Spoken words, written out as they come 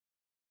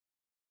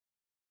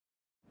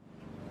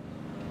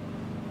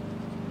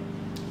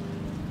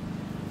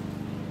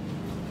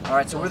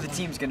Alright, so what are the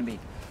teams gonna be?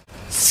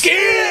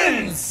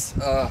 Skins!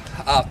 Plaids.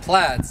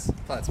 Plaids.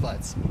 Flats,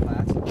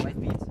 white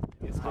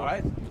beats.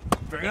 Alright,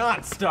 bring it on,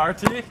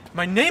 Starty.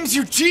 My name's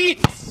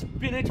Eugene!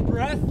 Spinach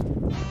breath.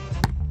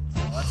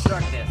 Let's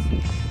start this.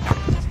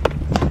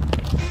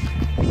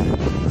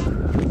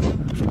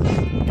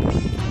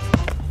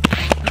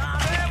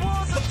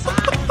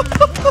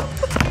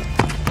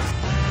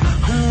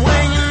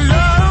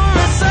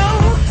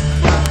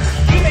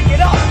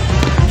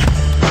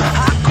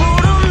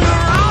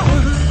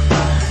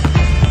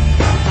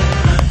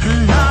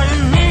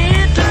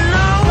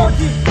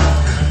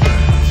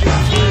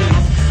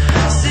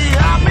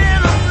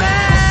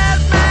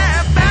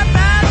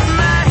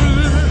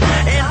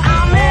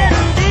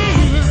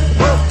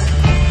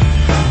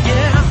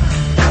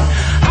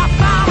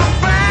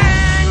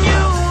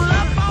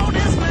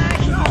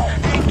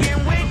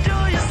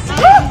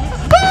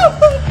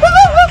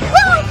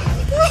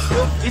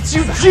 It's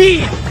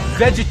Eugene!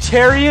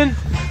 Vegetarian?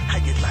 How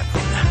you like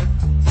me now?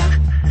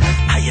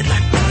 How you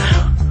like me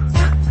now?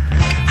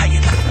 How you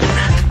like me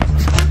now?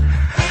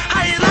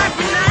 How you like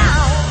me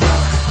now?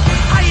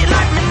 How you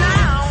like me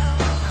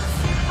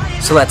now?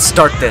 So let's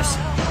start this.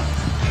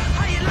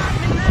 How you like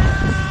me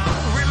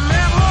now?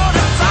 Remember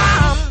the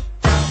time.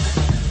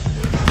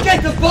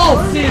 Get the ball,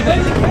 Steven!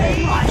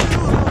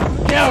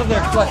 Get out of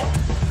there, Clay!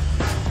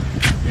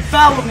 You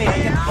foul with me, I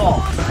get the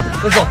ball.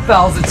 There's no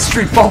fouls in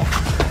street ball.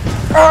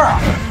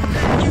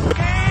 You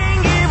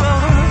can't give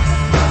up.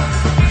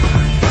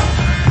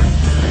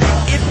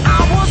 If I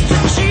was to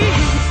cheat,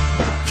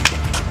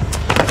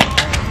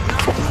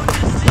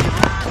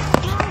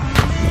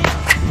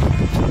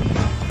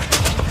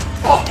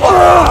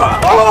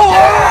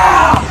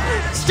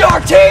 Star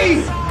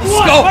team!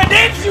 Let's go! My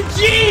name's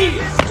Eugene!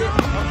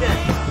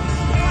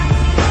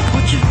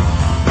 would you?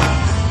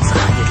 So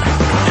how you like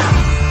me now?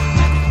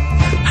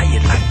 How you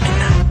like me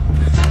now?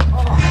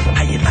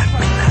 How you like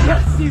me now?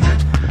 Yes, Steven!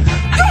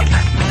 How you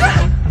like me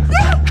now?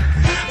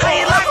 How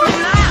you like me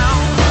now?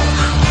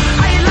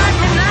 How you like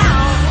me now?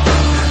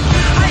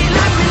 How you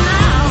like me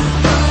now?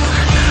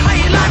 How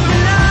you like me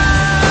now?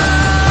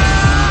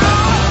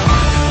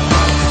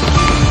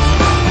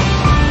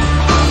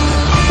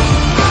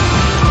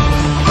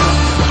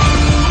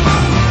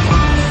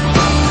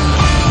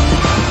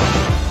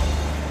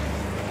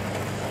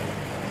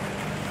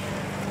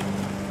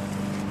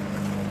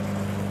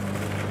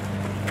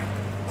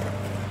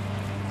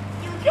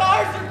 You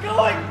guys are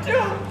going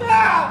too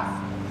fast!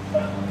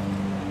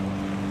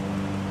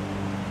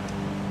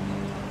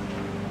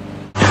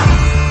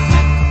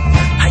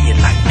 How you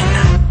like me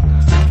now?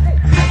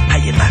 How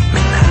you like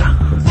me now?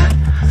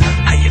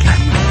 How you like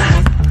me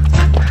now?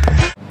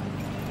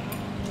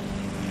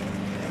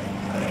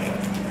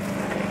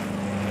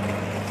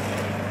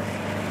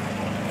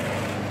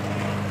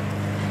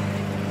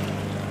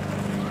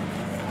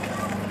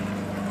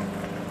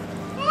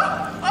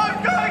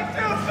 I'm going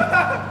too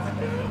fast!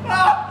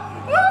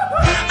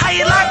 How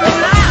you like me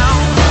now?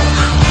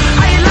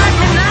 How you like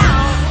me now?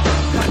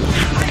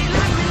 How you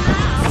like me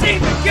now?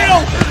 Steven, get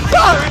over!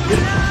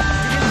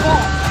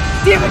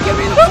 Steven, give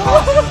me the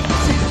ball!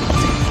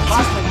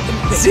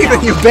 Steven,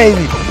 you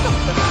baby!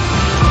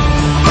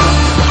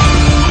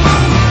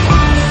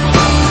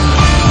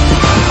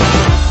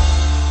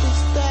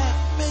 Does that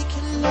make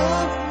you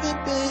love me,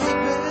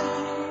 baby?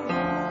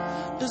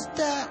 Does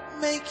that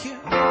make you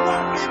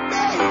want me,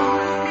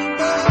 baby?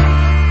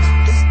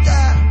 Does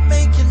that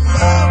make you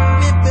love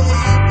me,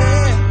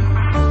 baby?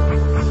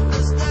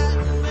 Does that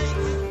make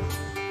you?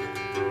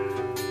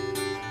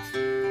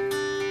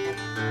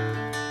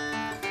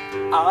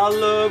 I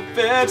love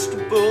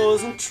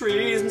vegetables and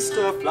trees and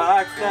stuff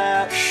like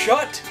that.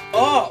 Shut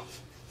up!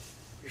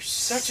 You're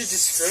such a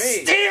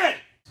disgrace. Steven!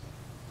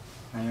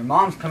 Now your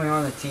mom's coming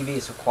on the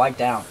TV, so quiet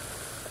down.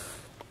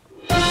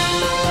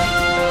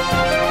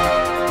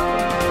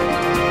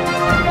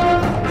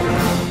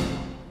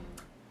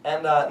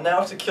 And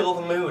now to kill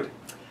the mood,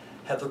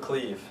 Heather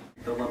Cleve.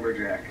 The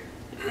lumberjack.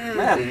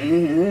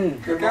 Man,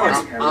 Good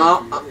morning.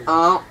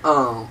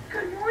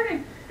 Good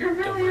morning. It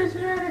really is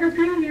an honor to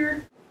be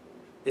here.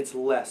 it's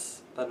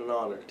less than an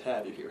honor to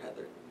have you here,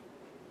 Heather.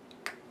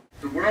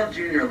 The World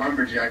Junior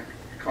Lumberjack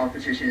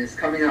Competition is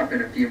coming up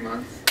in a few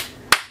months.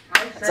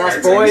 How It's us,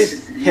 excited boys. are you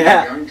to see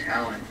Yeah. young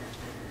talent?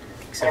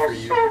 I'm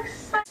so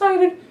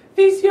excited.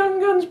 These young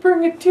guns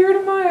bring a tear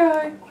to my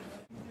eye.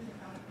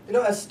 You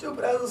know, as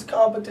stupid as this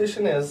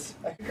competition is,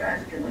 You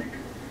guys get like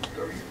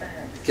 30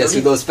 fans. Guess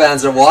who those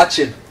fans are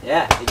watching?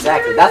 Yeah,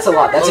 exactly. That's a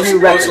lot. That's a new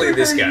record. Mostly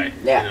this guy.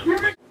 Yeah.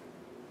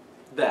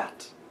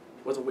 that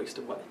was a waste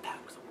of money. That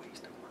was a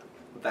waste of money.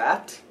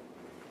 That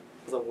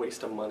was a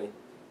waste of money.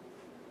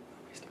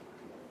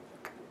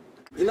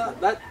 You know,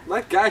 that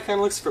guy kind of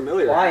looks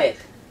familiar. Quiet.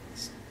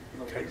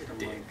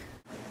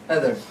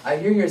 Heather, I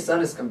hear your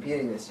son is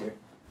competing this year.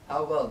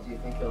 How well do you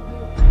think he'll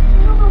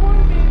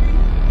do?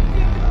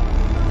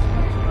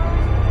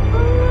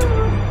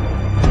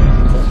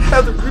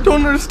 Heather, you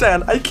don't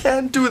understand. I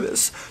can't do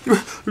this.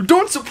 You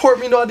don't support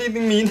me not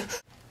eating meat.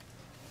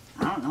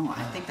 I don't know.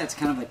 I think that's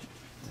kind of a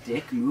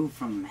dick move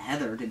from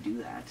Heather to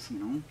do that, you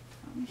know?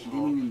 I mean, she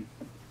didn't even...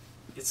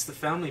 It's the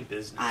family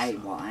business. I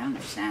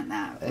understand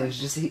that. It was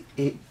just,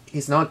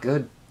 he's not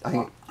good.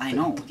 I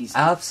know. He's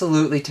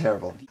absolutely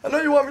terrible. I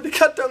know you want me to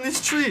cut down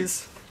these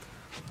trees.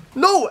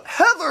 No,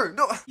 Heather!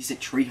 No! He's a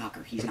tree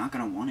hugger. He's not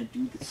going to want to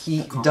do this.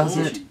 He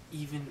competition. doesn't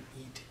even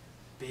eat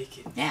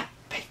bacon. Yeah,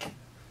 bacon.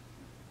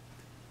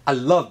 I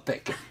love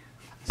bacon.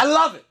 I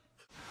love it!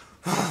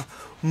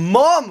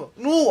 Mom!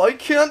 No, I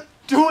can't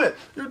do it!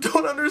 You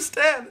don't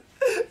understand!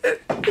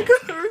 It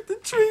could hurt the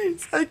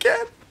trees. I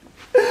can't.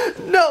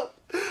 No!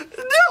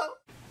 No!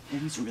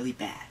 It was really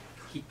bad.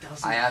 He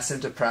doesn't. I asked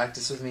him to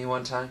practice with me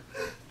one time.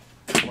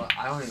 Well,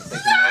 I don't even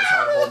think he knows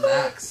how to hold an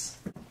axe.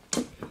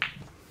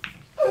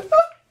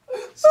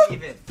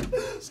 Steven!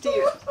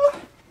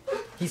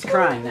 He's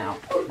crying now.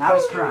 Now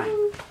he's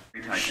crying.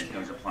 That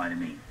does apply to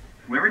me.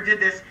 Whoever did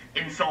this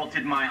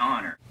insulted my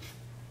honor.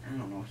 I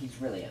don't know. He's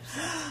really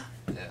upset.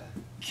 Yeah.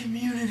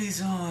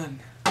 Community's on.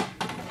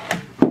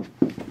 Oh,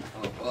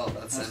 well,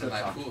 that's the end of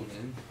my pool,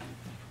 man.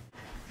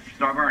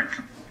 Star Burns.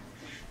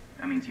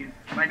 That means you.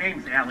 My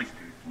name's Alex.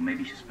 Well, maybe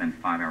you should spend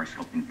 5 hours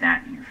sculpting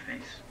that in your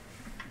face.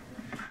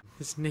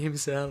 His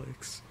name's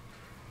Alex.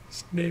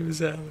 His name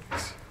is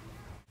Alex.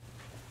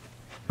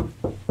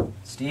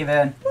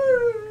 Steven!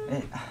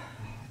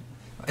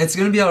 It's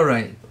gonna be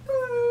alright.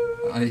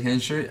 I'm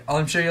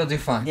sure you'll do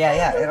fine.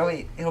 Yeah,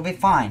 it'll be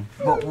fine.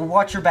 We'll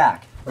watch your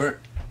back. We're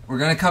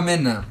gonna come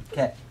in now.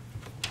 Okay.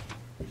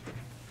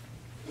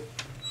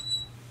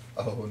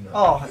 Oh no.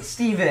 Oh,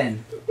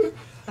 Steven!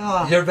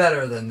 Oh, You're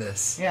better than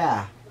this.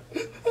 yeah.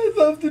 I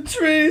love the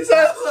trees.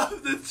 I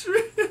love the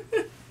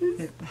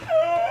trees.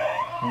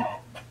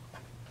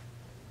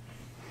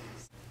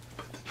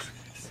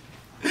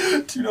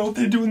 Do you know what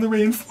they do in the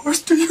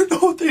rainforest? Do you know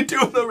what they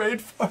do in the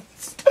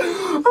rainforest?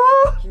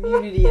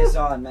 Community is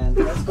on, man.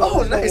 Let's go. Oh,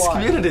 let's go nice watch.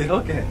 community.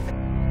 Okay.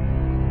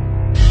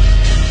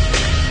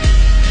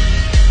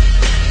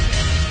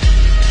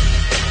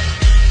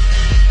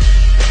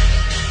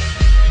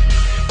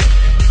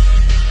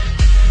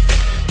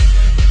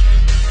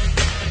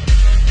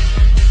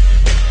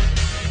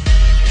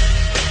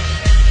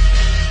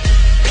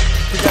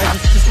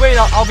 Just wait,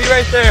 I'll be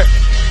right there.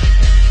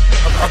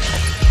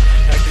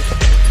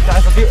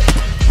 Guys,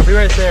 I'll be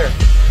right there.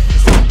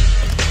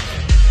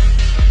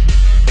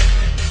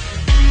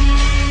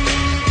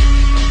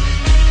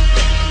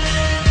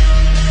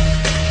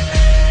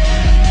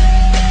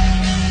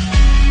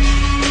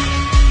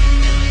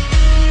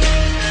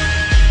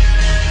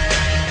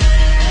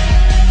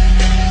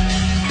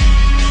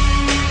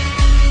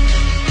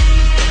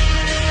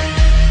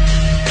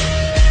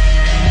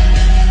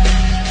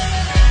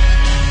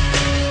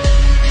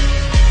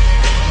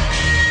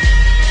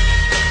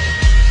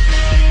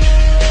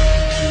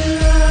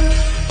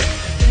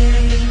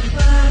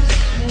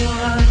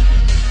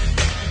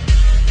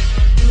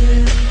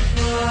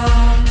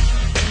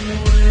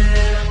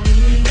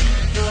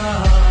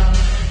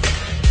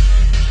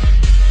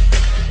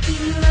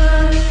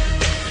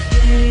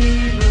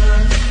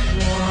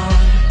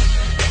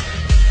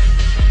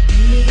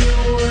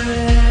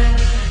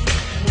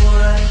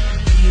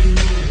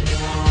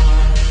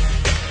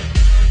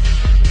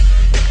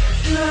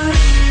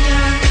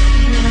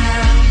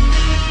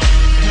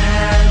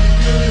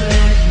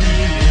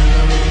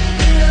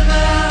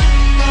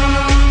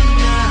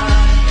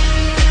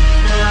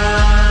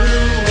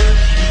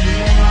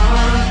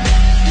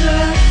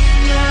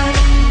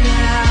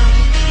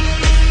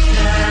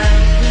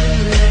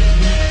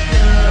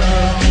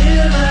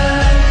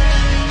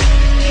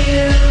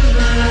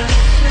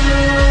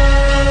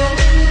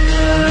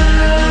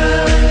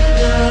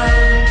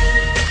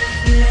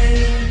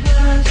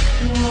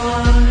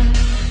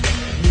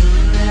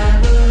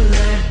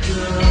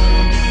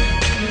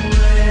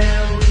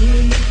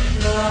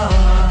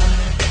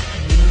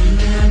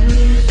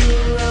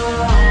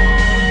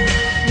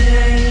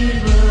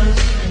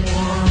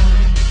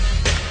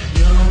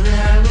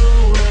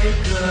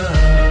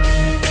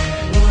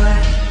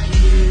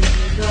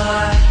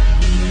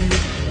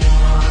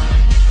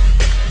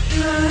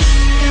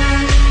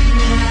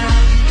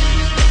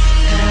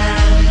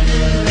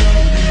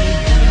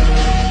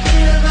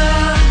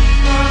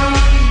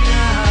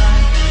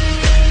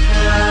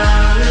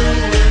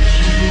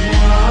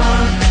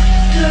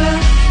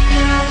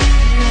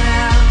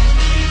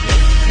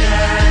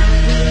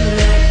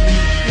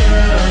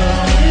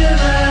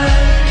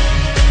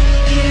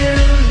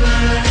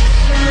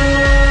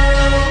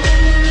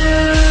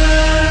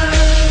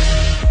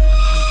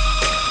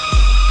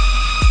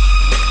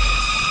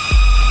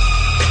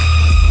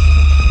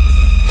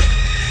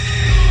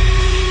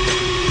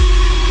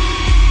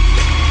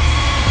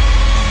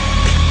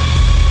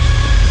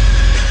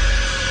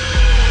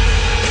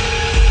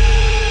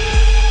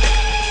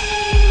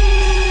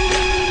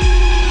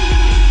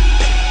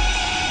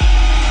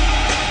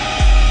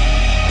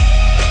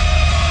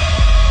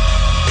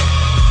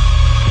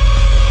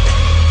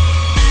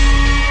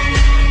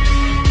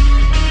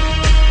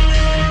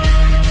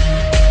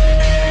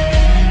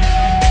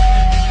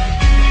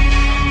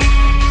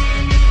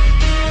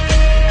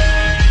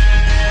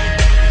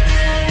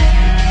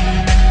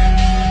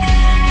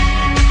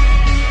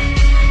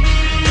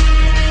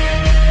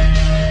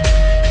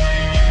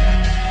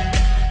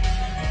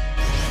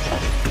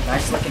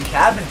 nice looking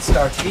cabin,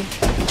 Starchy.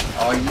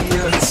 Oh,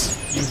 yeah,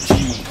 it's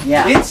Eugene.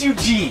 Yeah. It's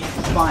Eugene.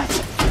 Fine.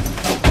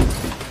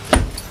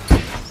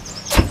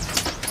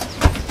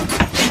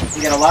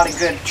 You got a lot of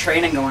good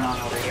training going on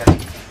over here.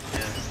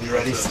 Yeah. You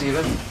ready,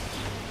 Steven?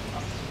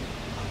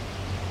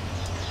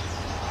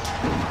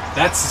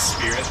 That's the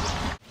spirit.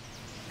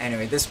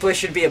 Anyway, this place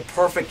should be a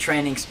perfect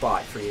training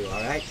spot for you,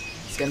 alright?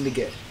 It's gonna be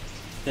good.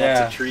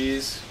 Lots of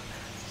trees.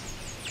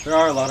 There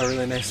are a lot of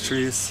really nice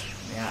trees.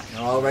 Yeah,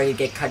 you're all ready to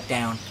get cut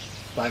down.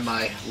 By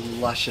my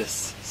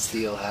luscious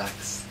steel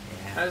axe,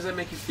 How does that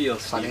make you feel,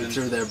 cutting Steven?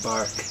 through their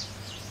bark.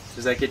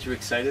 Does that get you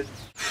excited?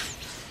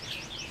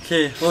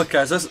 Okay, look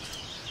guys, let's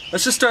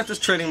just start this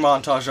training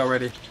montage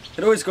already.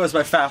 It always goes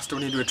by faster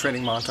when you do a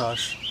training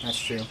montage. That's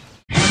true.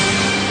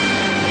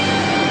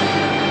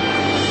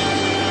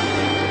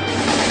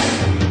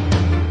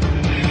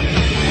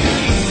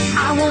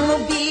 I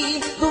wanna be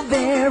the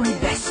very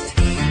best,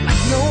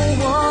 like no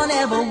one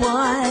ever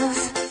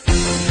was.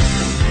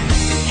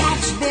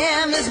 Catch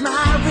them is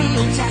my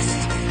real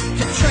test,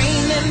 to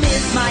train them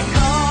is my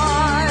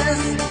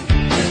cause.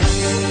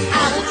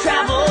 I will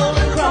travel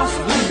across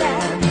the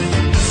land,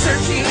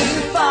 searching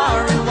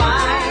far and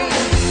wide.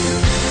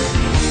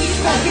 Each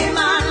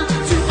Pokemon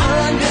to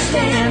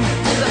understand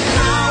the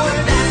power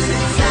that's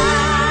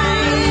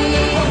inside.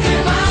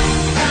 Pokemon,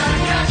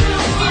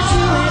 it's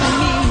you and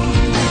me.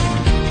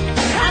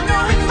 I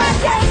know it's my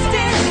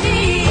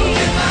destiny.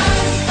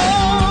 Oh,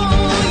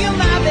 you're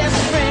my best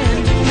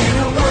friend in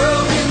a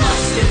world we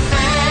must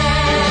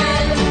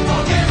defend.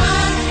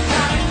 Pokemon,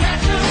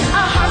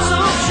 a heart so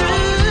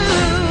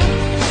true,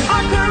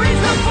 our courage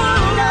will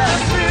pull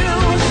us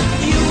through.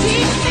 You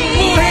teach me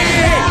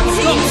and I'll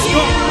teach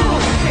you.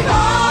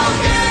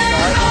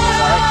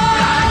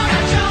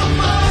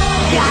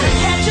 Gotta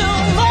catch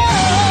 'em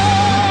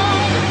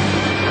all.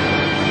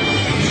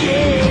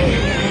 Yeah.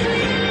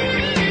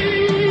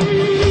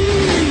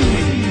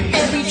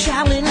 Every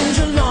challenge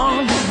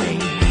along the way,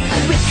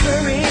 with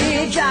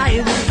courage I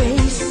will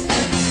face.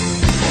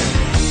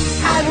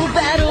 I will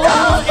battle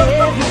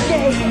every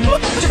day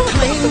to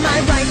claim my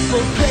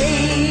rightful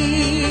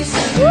place.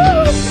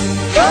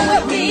 Come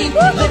with me,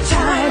 the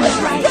time is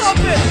right.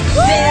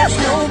 There's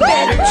no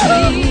better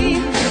team.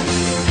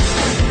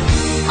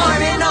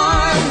 Arm in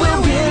arm,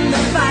 we'll win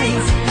the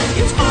fight.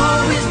 It's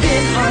always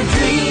been our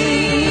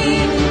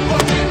dream.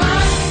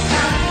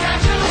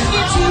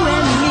 It's you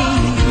and me.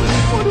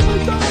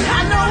 I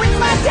know it's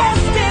my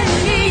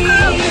destiny.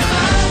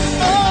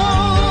 Oh,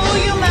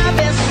 you're my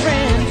best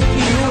friend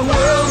in a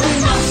world we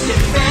must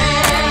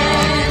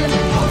defend.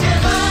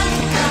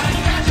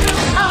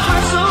 A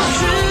heart so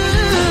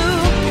true,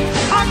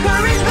 our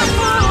courage will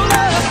pull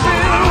us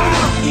through.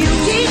 You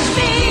teach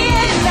me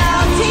and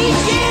I'll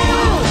teach you.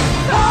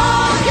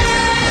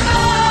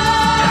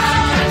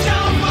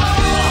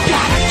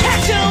 Gotta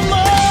catch 'em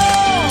all.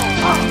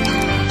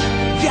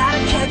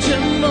 Gotta catch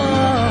 'em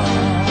all.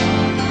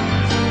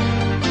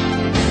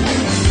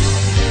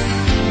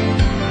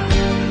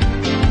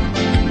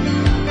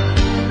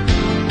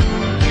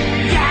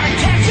 Gotta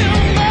catch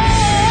 'em all.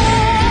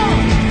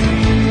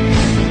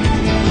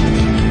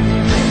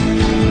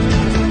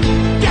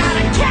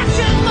 Gotta catch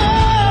 'em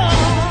all.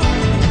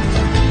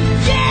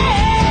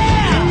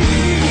 Yeah.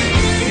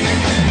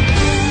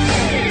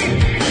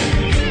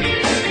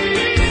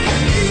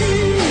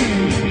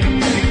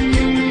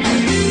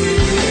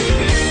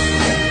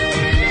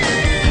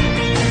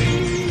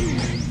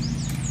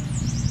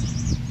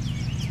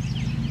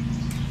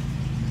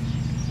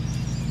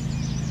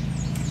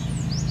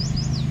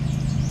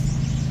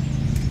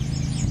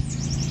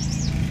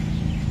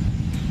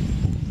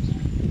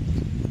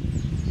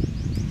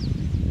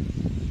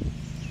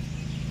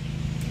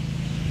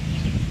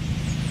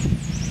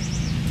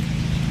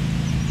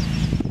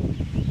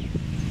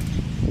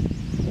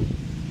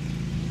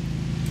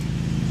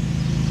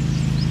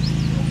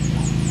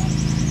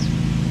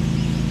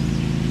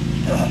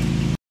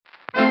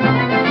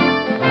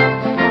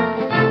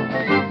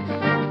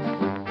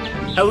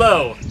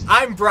 Hello,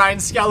 I'm Brian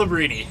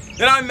Scalabrini.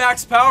 And I'm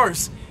Max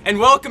Powers, and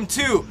welcome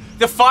to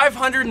the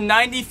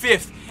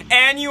 595th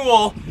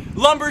Annual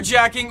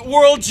Lumberjacking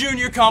World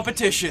Junior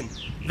Competition.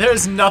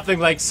 There's nothing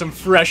like some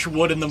fresh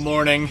wood in the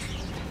morning.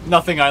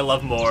 Nothing I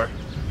love more.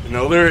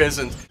 No, there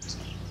isn't.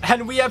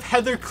 And we have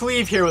Heather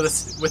Cleve here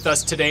with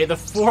us today, the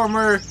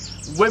former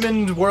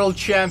Women's World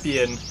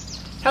Champion.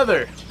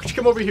 Heather, could you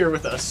come over here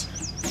with us?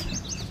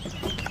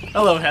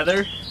 Hello,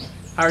 Heather.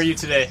 How are you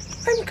today?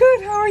 I'm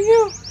good, how are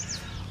you?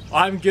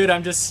 I'm good.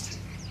 I'm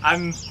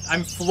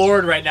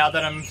floored right now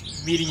that I'm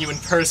meeting you in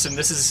person.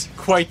 This is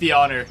quite the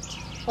honor.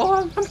 Oh,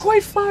 I'm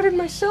quite flattered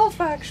myself,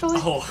 actually.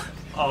 Oh,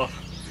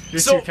 you're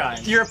So, too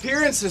kind. your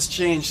appearance has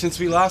changed since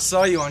we last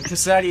saw you on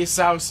Casadia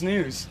South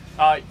News.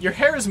 Your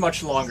hair is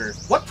much longer.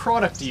 What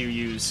product do you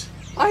use?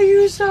 I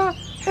use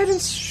Head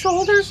and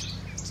Shoulders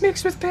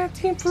mixed with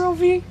Pantene Pro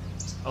V.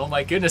 Oh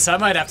my goodness, I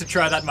might have to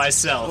try that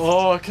myself.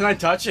 Oh, can I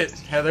touch it,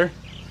 Heather?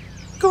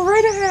 Go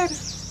right ahead.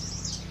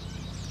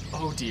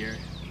 Oh dear.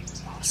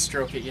 Oh,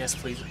 stroke it, yes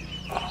please.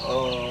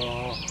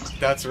 Oh,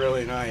 that's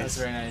really nice. That's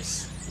very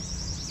nice.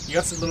 You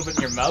got a little bit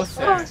in your mouth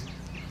there.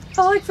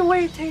 I like the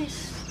way it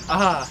tastes.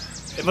 Ah,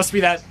 it must be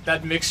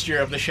that mixture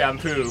of the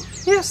shampoo.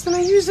 Yes, then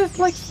I use it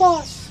like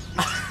floss.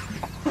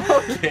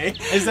 Okay.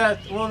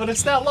 Well, but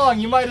it's that long,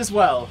 you might as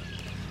well.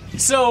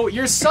 So,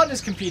 your son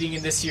is competing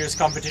in this year's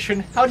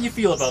competition. How do you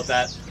feel about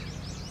that?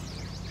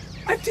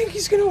 I think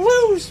he's gonna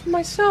lose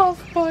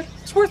myself, but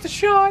it's worth a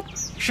shot.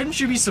 Shouldn't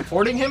you be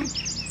supporting him?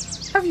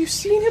 Have you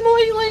seen him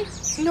lately?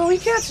 No, he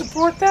can't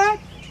support that.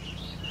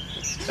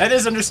 That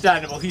is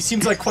understandable. He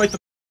seems like quite the...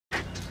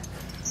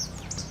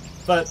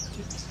 But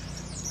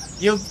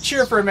you'll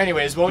cheer for him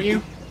anyways, won't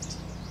you?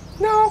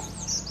 No.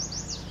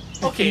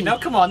 Okay, now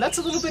come on, that's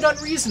a little bit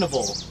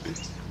unreasonable.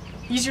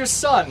 He's your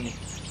son.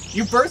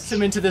 You birthed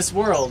him into this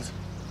world.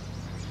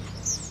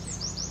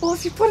 Well,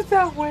 if you put it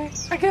that way,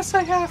 I guess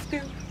I have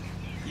to.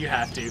 You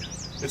have to.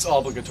 It's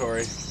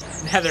obligatory.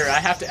 Heather, I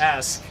have to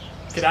ask.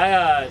 Could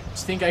I,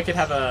 think I could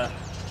have a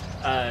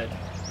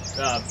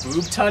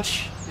boob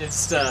touch?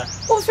 It's,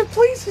 Well, if it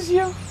pleases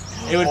you.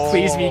 It would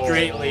please me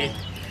greatly.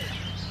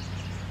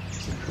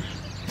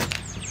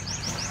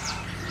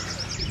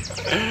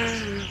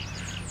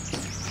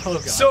 Oh,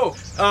 God. So,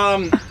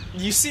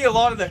 you see a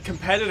lot of the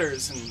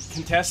competitors and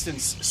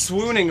contestants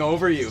swooning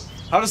over you.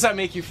 How does that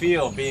make you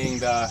feel,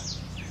 being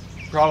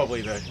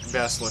probably the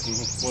best-looking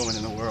woman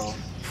in the world?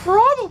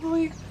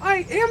 Probably.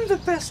 I am the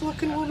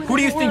best-looking woman. Who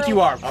do you think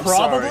you are?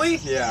 Probably?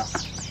 Sorry. Yeah.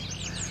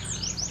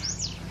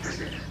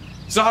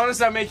 So how does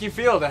that make you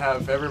feel to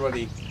have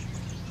everybody?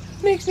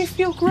 Makes me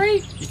feel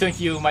great. You think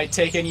you might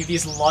take any of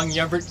these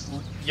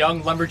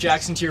young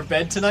lumberjacks into your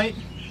bed tonight?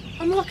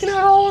 I'm looking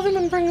at all of them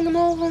and bringing them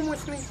all home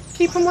with me.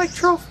 Keep them like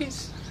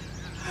trophies.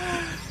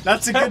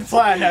 That's a good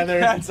plan, Heather.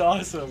 That's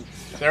awesome.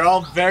 They're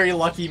all very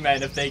lucky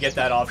men if they get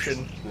that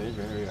option. They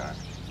very are.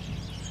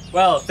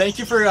 Well, thank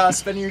you for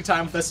spending your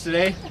time with us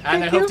today,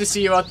 and I hope to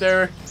see you out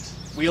there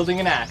wielding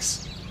an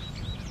axe.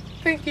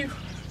 Thank you.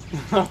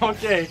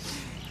 Okay.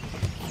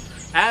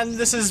 And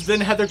this has been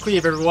Heather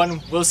Cleave,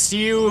 everyone. We'll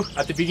see you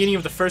at the beginning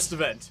of the first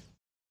event.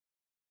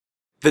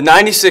 The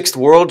 96th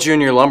World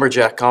Junior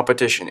Lumberjack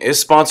Competition is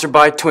sponsored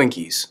by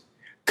Twinkies,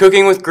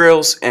 Cooking with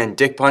Grills, and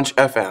Dick Punch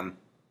FM.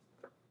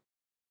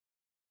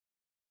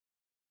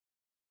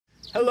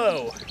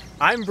 Hello,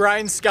 I'm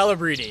Brian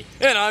Scalabrini.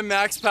 And I'm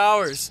Max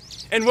Powers.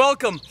 And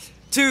welcome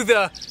to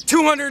the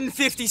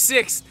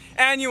 256th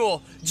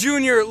Annual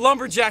Junior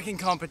Lumberjacking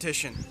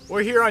Competition.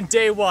 We're here on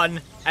day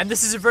one, and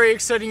this is a very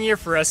exciting year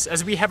for us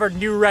as we have our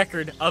new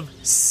record of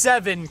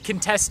 7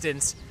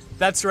 contestants.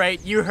 That's right,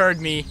 you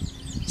heard me,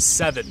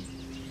 7.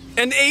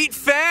 And 8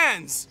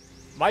 fans!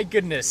 My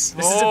goodness,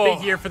 this is a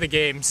big year for the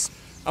games.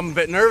 I'm a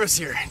bit nervous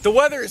here. The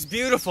weather is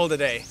beautiful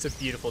today. It's a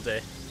beautiful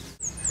day.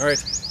 All right.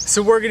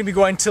 So we're going to be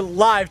going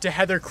live to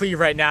Heather Cleave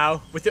right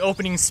now with the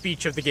opening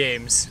speech of the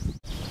games.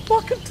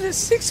 Welcome to the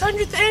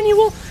 600th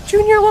Annual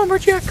Junior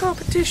Lumberjack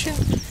Competition.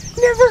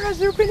 Never has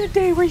there been a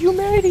day where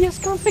humanity has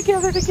come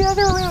together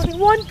around in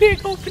one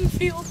big open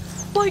field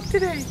like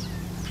today.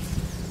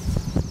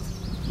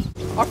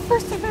 Our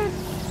first event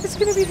is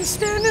going to be the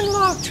standing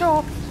log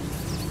chop.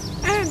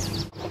 And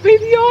may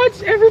the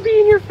odds ever be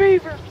in your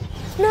favor.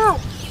 Now,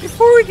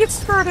 before we get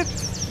started,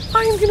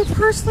 I am going to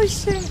personally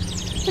sing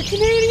the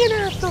Canadian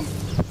anthem.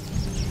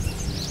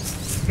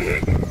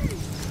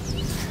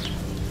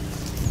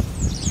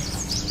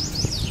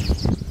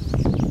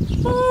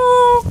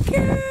 Oh,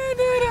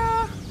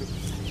 Canada,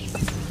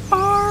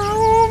 our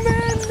home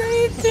and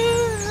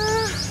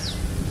nature,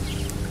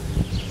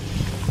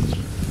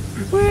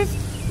 with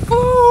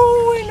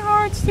glowing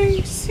hearts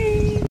they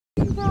see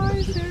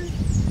rising.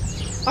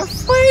 Our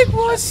flag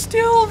was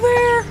still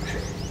there.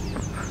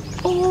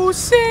 Oh,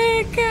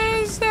 sick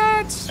as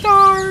that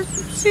star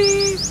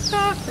sees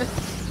the...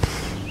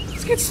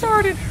 Let's get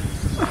started.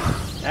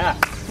 Yeah.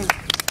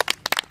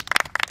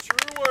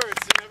 True words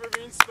have never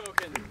been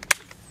spoken.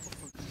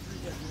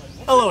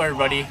 Hello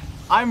everybody,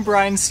 I'm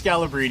Brian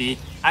Scalabrini,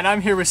 and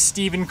I'm here with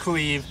Stephen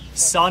Cleave,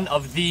 son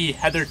of the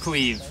Heather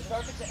Cleave.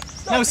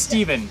 Now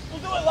Stephen,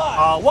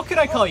 what could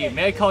I call you?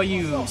 May I call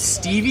you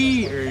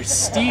Stevie or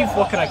Steve?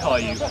 What can I call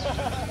you?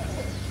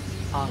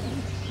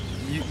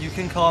 You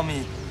can call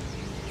me...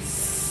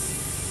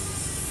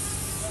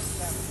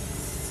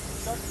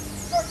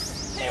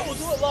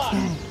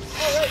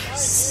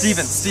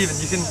 Steven,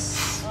 you can...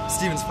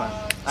 Steven's fine.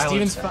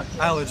 Steven's fine?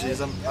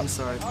 Allergies, I'm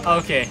sorry.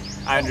 Okay,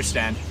 I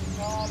understand.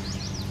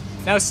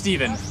 Now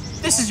Stephen,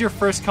 this is your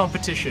first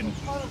competition.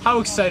 How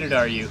excited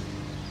are you?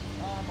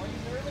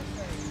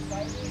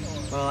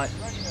 Well, I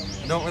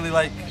don't really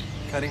like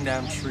cutting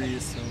down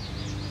trees, so...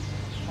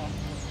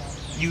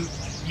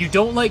 You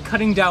don't like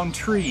cutting down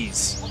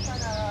trees?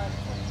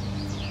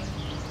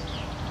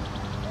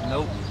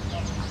 Nope.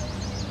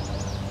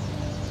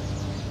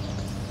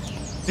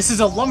 This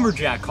is a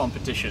lumberjack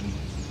competition.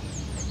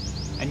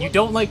 And you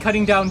don't like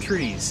cutting down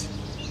trees?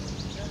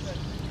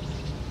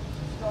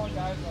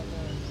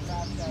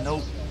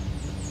 Nope.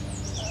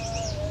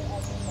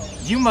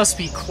 You must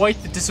be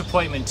quite the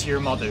disappointment to your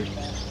mother.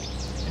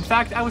 In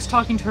fact, I was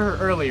talking to her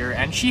earlier,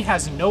 and she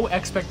has no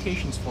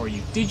expectations for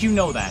you. Did you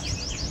know that?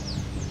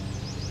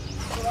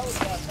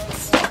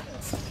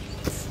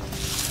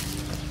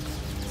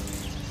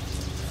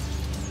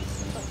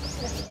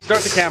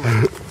 Start the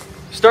camera.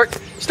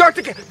 Start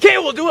the camera. Okay,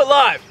 we'll do it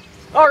live.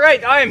 All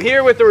right, I am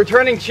here with the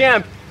returning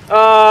champ,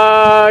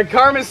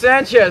 Carmen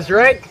Sanchez,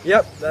 right?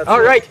 Yep, that's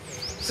All right.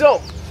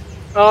 So,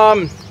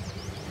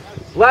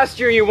 last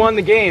year you won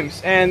the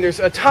games, and there's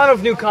a ton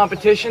of new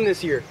competition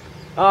this year.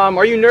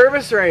 Are you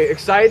nervous, or are you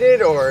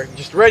excited, or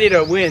just ready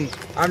to win?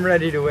 I'm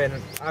ready to win.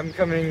 I'm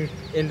coming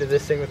into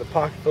this thing with a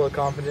pocket full of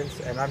confidence,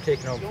 and I'm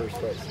taking home first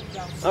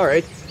place. All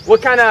right.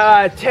 What kind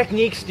of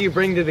techniques do you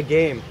bring to the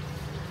game?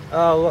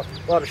 A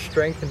lot of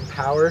strength and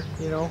power,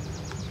 you know.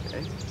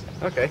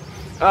 Okay.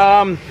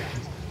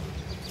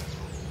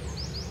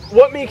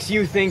 What makes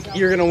you think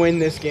you're gonna win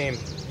this game?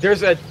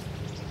 There's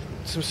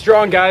some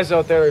strong guys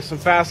out there. There's some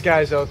fast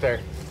guys out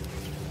there.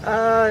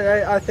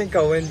 I think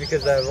I'll win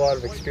because I have a lot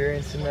of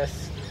experience in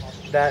this.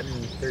 That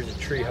and there's a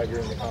tree hugger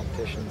in the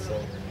competition,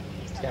 so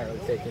can't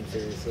really take him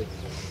seriously.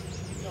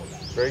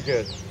 Very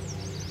good.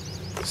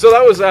 So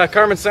that was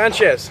Carmen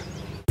Sanchez.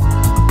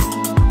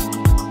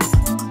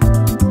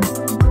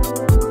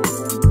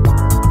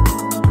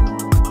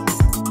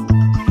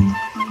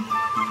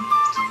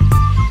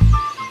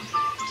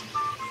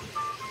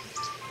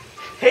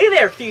 Hey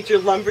there, future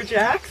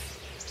lumberjacks!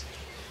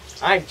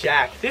 I'm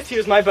Jack. This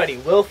here's my buddy,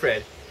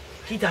 Wilfred.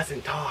 He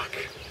doesn't talk.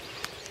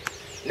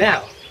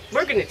 Now,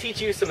 we're going to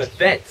teach you some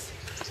events.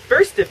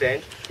 First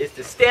event is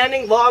the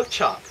standing log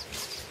chop.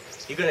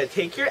 You're going to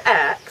take your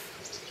axe,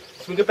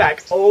 swing it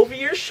back over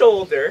your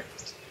shoulder,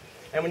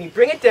 and when you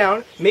bring it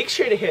down, make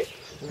sure to hit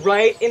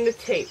right in the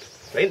tape.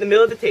 Right in the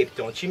middle of the tape.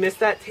 Don't you miss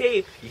that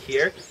tape. You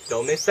hear?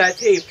 Don't miss that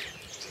tape.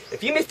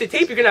 If you miss the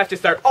tape, you're going to have to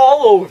start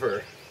all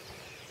over.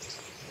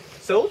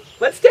 So,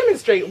 let's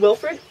demonstrate,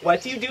 Wilfred.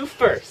 What do you do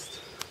first?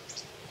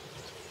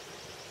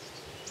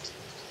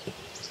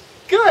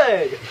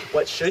 Good!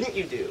 What shouldn't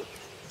you do?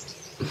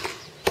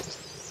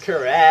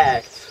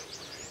 Correct.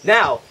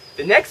 Now,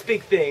 the next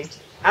big thing,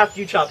 after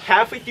you chop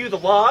halfway through the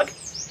log,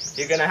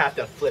 you're gonna have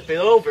to flip it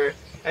over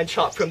and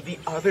chop from the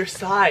other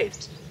side.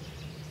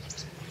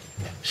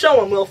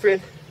 Show him,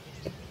 Wilfred.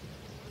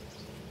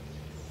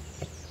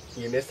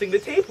 You're missing the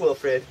tape,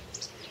 Wilfred.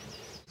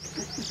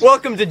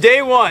 Welcome to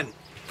day 1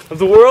 of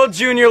the World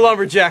Junior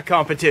Lumberjack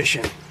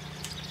Competition.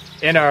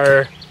 In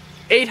our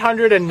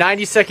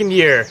 892nd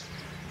year.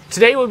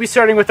 Today we'll be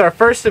starting with our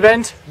first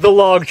event, the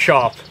log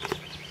chop.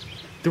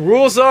 The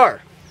rules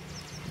are,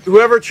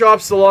 whoever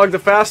chops the log the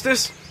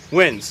fastest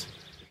wins.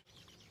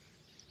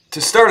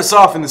 To start us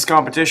off in this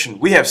competition,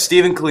 we have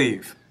Stephen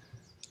Cleve,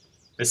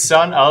 The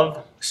son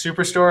of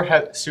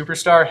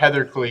superstar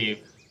Heather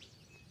Cleve.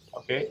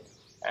 Okay,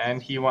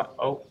 and he went.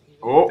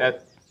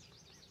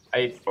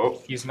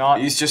 He's not.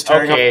 He's just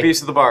tearing up a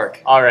piece of the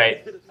bark. All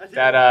right,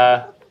 that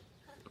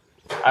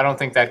I don't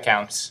think that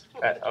counts.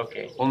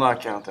 Okay. We'll not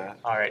count that.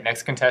 All right,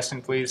 next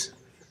contestant, please.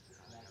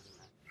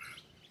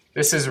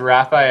 This is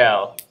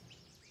Raphael.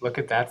 Look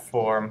at that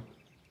form.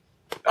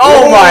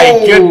 Oh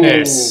my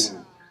goodness!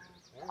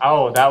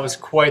 Oh, that was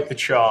quite the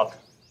chop.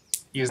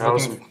 That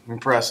was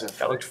impressive.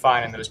 That looked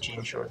fine in those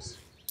jean shorts.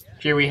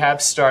 Here we have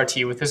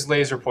Starty with his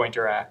laser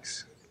pointer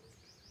axe.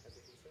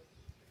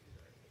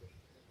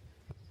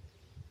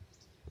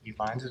 He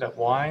lines it up,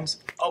 winds.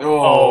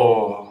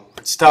 Oh,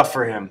 it's tough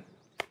for him.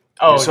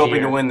 Oh, he's hoping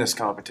dear. to win this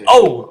competition.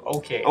 Oh,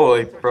 okay. Oh,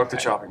 he broke the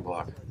chopping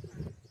block.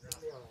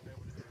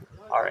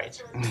 All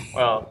right.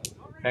 Well,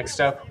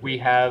 next up we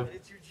have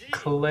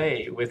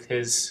Clay with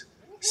his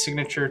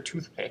signature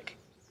toothpick.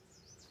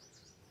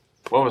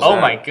 What was that?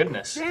 Oh my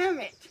goodness. Damn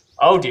it.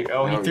 Oh dear.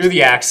 Oh, he threw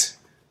the axe.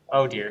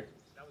 Oh dear.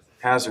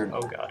 Hazard.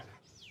 Oh god.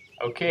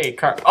 Okay,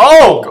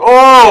 Oh! Oh,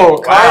 Wow,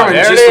 Carmen,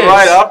 there just it is.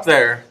 right up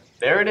there.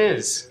 There it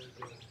is.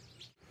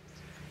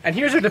 And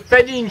here's our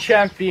defending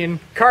champion,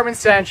 Carmen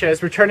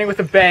Sanchez, returning with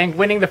a bang,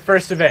 winning the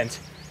first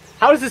event.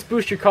 How does this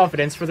boost your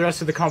confidence for the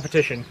rest of the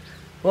competition?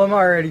 Well, I'm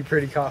already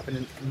pretty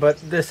confident, but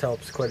this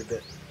helps quite a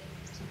bit.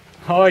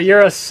 Oh,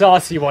 you're a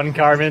saucy one,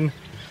 Carmen.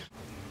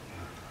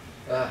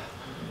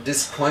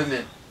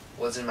 Disappointment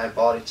was in my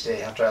body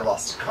today after I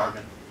lost to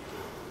Carmen.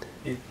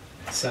 It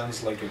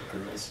sounds like a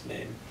girl's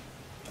name.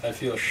 I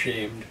feel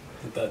ashamed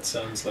that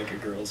sounds like a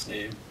girl's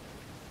name.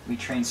 We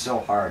train so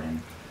hard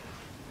and...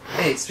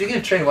 Hey, speaking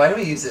of training, why don't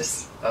we use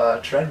this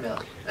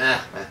treadmill?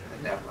 Never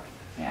mind.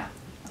 Yeah,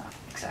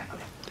 exactly.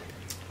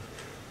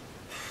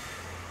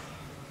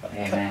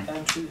 Hey man,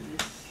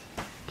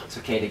 it's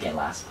okay to get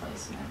last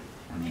place, man.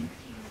 I mean...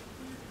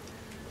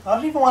 I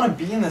don't even want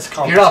to be in this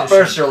competition. You're not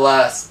first or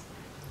last.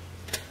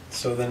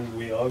 So then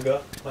we all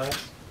got last?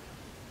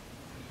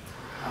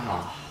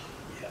 Oh.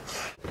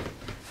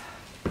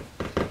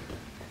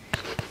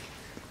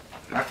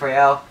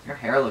 Raphael, your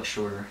hair looks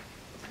shorter.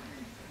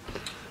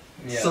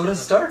 Yeah. So does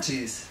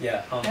Starty's.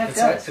 Yeah, Yeah, it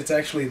does. it's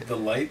actually the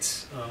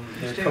lights.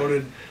 They're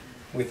coated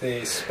with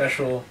a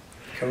special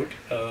coat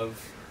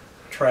of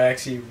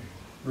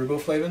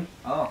triaxy-riboflavin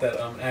that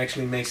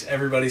actually makes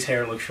everybody's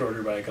hair look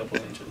shorter by a couple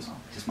inches. Oh,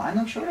 does mine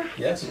look shorter?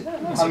 Yes. It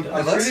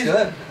looks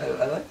good.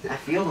 I like it. I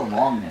feel the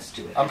longness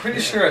to it. I'm pretty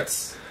sure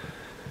it's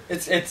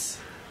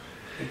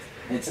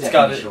definitely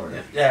got it.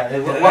 shorter. Yeah,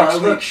 It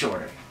actually, looks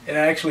shorter. It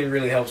actually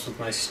really helps with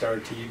my star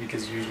T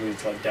because usually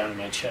it's like down in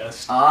my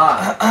chest.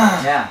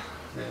 Ah, yeah.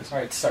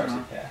 Alright, stars.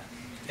 Yeah.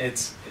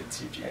 It's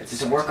Eugene.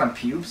 Does it work on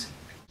pubes?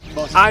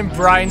 I'm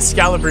Brian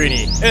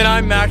Scalabrini. And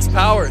I'm Max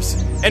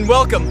Powers. And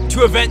welcome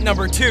to event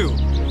number 2,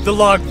 The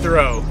log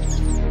throw.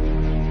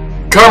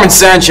 Carmen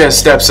Sanchez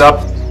steps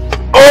up.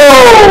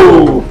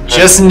 Oh!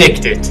 Just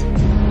nicked it.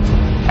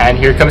 And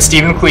here comes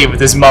Stephen Cleve with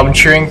his mom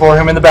cheering for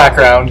him in the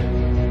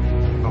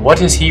background. What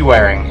is he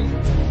wearing?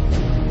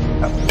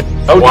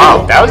 Oh, wow.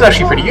 Dude, that was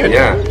actually pretty good.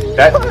 Yeah.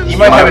 That he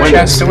might have a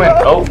chance to win.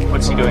 Oh,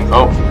 what's he doing?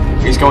 Oh,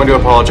 he's going to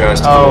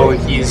apologize to Oh,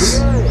 he's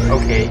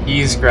okay.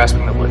 He's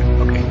grasping the wood.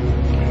 Okay.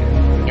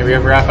 Here we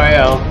have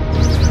Raphael.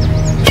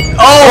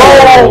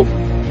 Oh!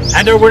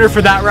 And our winner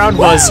for that round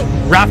was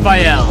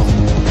Raphael.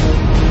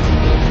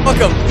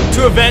 Welcome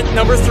to event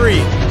number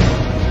 3,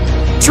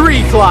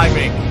 Tree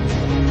climbing.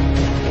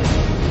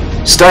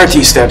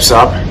 Starkey steps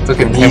up. Look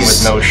at him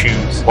with no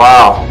shoes.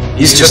 Wow.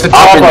 He's just at the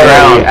up top and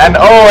already.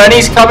 down. And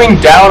he's coming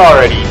down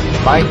already.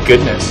 My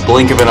goodness.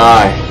 Blink of an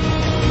eye.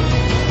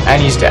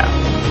 And he's down.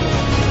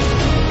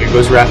 Here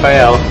goes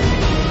Raphael.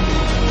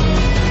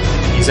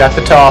 He's at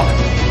the top.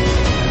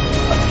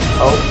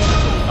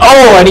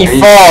 Oh, and he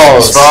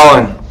falls. He's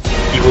fallen.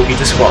 He will be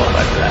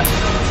disqualified for that.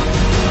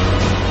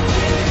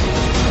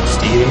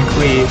 Stephen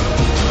Cleve.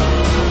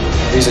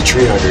 He's a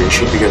tree hugger. He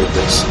should be good at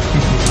this.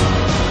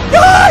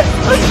 God!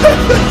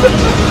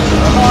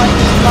 Come on,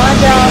 climb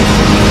down.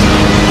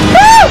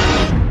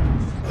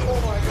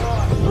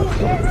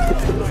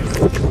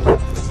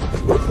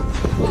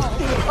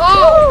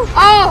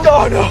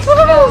 Oh no!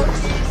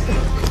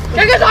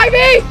 Take his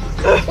IV!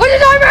 What's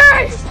his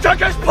IV? Took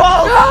his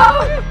pulse!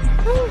 No!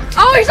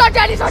 Oh, he's not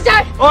dead, he's not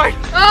dead! Alright!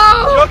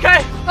 Oh! You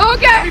okay?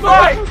 Okay! Be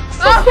fine!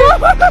 Oh!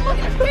 Look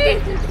at his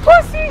feet!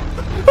 Pussy!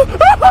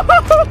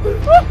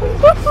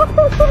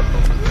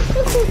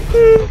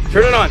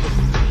 Turn it on.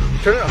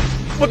 Turn it on.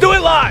 We'll do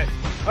it live.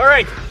 All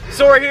right.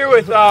 So we're here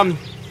with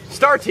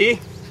Star T.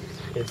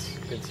 It's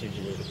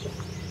Eugene.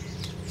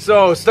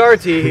 So Star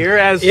T here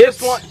has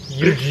just won.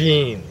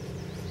 Eugene.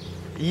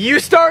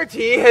 Star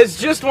T has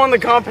just won the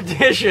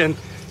competition,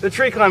 the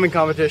tree climbing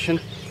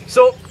competition.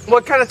 So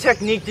what kind of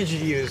technique did you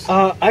use?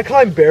 I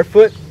climb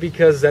barefoot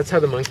because that's how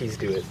the monkeys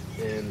do it,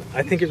 and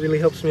I think it really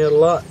helps me out a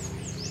lot.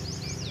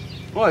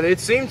 Well, it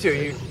seemed to.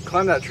 You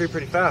climbed that tree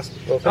pretty fast.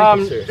 Well,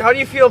 thank you, sir. How do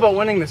you feel about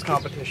winning this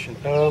competition?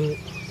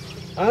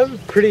 I'm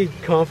pretty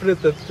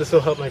confident that this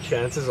will help my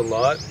chances a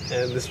lot,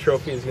 and this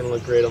trophy is going to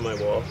look great on my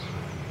wall.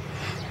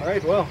 All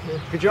right, well,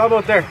 good job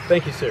out there.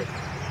 Thank you, sir.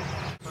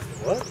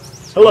 What?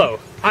 Hello,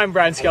 I'm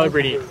Brian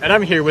Scalabrini, and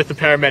I'm here with the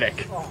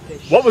paramedic.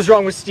 What was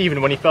wrong with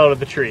Steven when he fell out of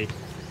the tree?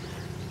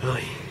 Well,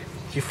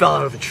 he fell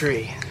out of a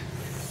tree.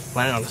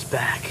 Landed on his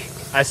back.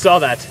 I saw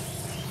that.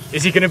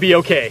 Is he going to be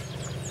okay?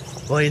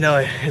 Well, you know,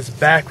 his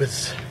back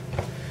was...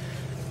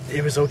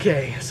 It was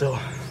okay, so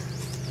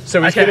he's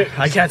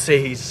I can't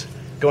say he's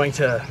going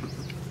to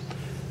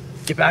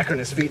get back on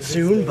his feet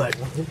soon, but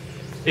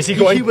is he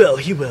going? He will.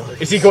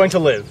 Is he going to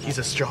live? He's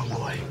a strong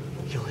boy.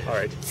 He'll live. All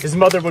right. His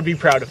mother would be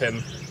proud of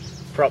him.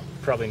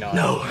 Probably not.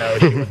 No,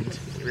 she wouldn't.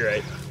 You're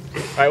right.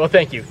 All right. Well,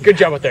 thank you. Good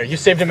job out there. You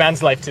saved a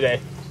man's life today.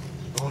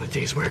 All in a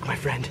day's work, my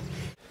friend.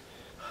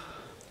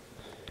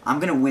 I'm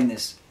gonna win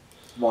this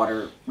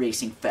water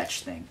racing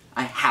fetch thing.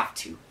 I have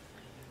to.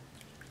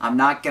 I'm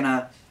not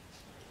gonna,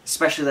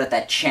 especially let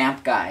that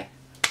champ guy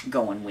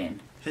go and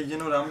win. Hey, you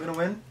know what I'm gonna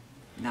win?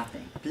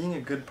 Nothing. Being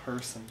a good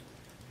person.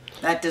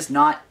 That does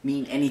not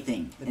mean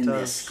anything It in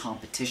does. this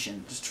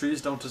competition. Just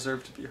trees don't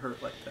deserve to be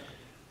hurt like that.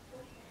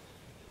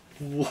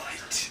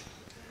 What?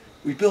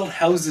 We build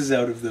houses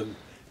out of them.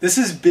 This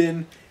has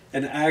been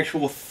an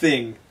actual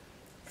thing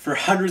for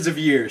hundreds of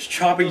years,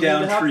 chopping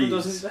down trees.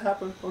 Doesn't need to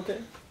happen, okay?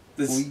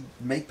 We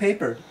make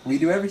paper. We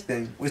do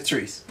everything with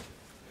trees.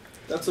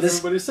 That's what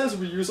everybody says.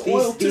 We use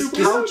oil too. These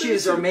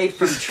couches are made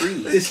from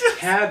trees. This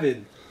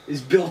cabin is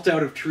built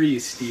out of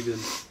trees, Steven.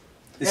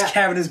 This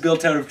cabin is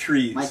built out of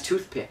trees. My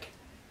toothpick.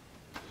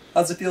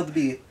 How's it feel to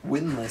be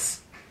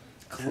windless,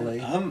 Clay?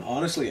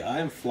 Honestly,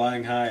 I'm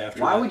flying high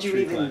after Why that would you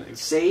tree even climbing.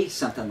 say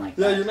something like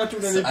Yeah, that? you're not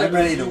doing any better. I'm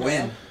ready to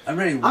win. I'm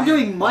ready to win. I'm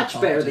doing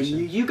much better than you.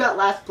 You got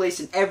last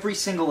place in every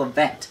single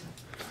event.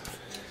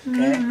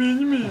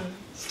 Okay?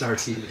 Star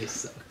T, they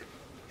suck.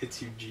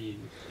 It's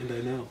Eugene, and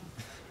I know.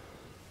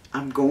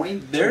 I'm going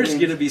to There's win.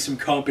 gonna be some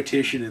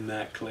competition in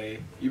that, Clay.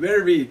 You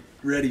better be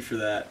ready for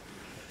that.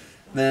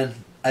 Man,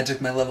 I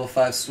took my level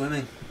 5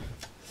 swimming.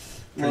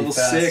 Pretty Level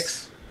fast.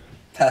 6.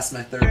 Passed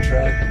my 3rd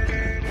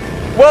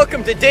try.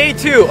 Welcome to day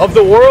 2 of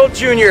the World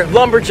Junior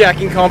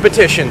Lumberjacking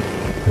Competition.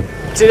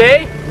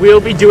 Today we'll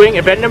be doing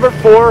event number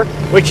 4,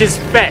 which is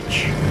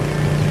fetch.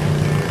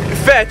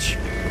 Fetch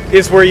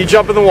is where you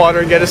jump in the water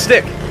and get a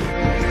stick.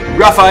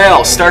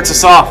 Raphael starts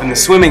us off in the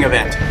swimming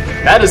event.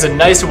 That is a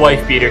nice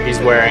wife beater he's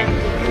wearing.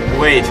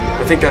 Wait,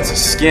 I think that's a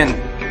skin.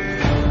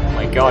 Oh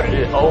my god, it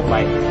is. Oh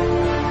my.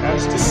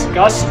 That's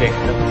disgusting.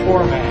 The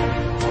poor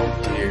man.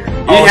 Oh dear.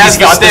 Oh, He has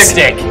he's got the the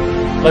stick. stick.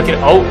 Look at.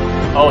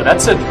 Oh,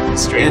 that's a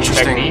strange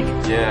Interesting. technique.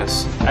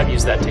 Yes. I've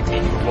used that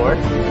technique before.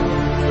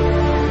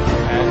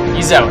 And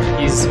He's out.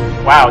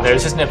 Wow,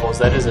 there's his nipples.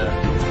 That is a...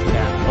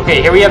 Yeah.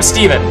 Okay, here we have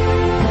Steven.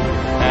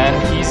 And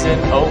he's in...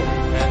 Oh,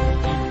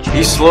 and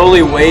he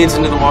slowly wades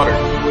into the water.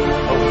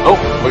 Oh,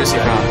 what has he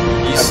found?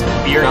 He's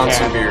found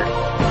some beer.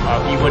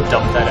 He would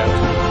dump that out.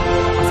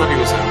 I thought he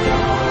was out.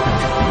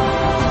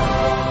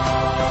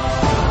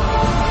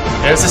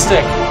 There's the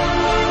stick.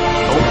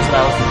 Oh, his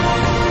mouth.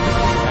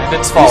 And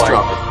it's falling. He's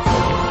dropping.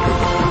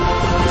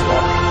 He's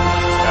walking.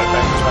 He's got it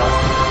back in his mouth.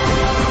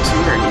 Is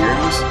he wearing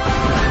earrings?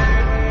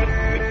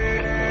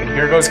 And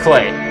here goes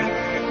Clay.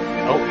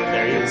 Oh,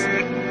 there he is.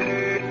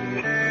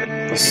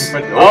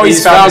 Oh,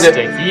 he's found the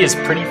stick. He is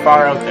pretty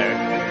far out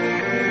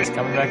there. He's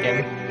coming back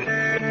in.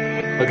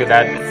 Look at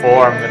that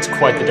form. That's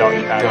quite the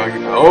doggy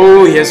pattern.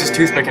 Oh, he has his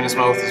toothpick in his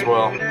mouth as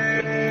well.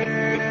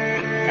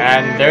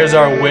 And there's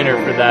our winner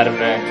for that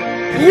event.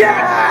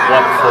 Yeah!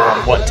 What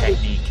form, what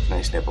technique.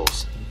 Nice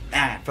nipples.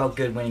 Ah, it felt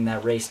good winning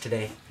that race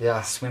today.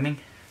 Yeah. Swimming.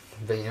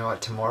 But you know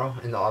what? Tomorrow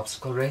in the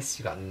obstacle race,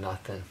 you got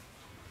nothing.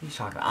 What are you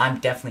talking about? I'm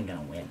definitely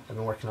gonna win. I've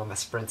been working on my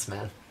sprints,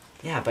 man.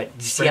 Yeah, but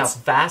you see how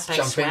fast I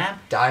jumping, swam?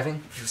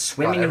 diving.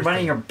 Swimming and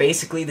running are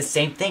basically the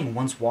same thing.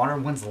 One's water,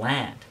 one's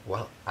land.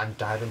 Well, I'm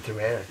diving through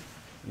air.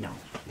 No.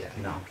 Yeah.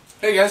 No.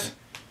 Hey guys.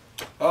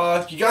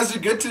 You guys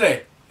did good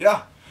today.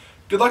 Yeah.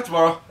 Good luck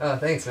tomorrow. Oh,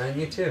 thanks, man.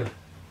 You too.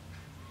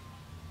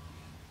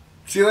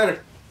 See you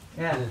later.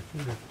 Yeah.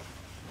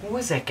 Who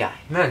was that guy?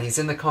 Man, he's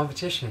in the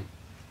competition.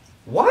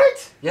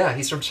 What? Yeah,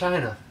 he's from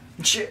China.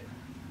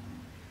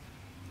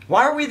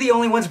 Why are we the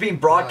only ones being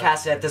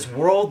broadcasted at this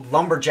World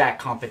Lumberjack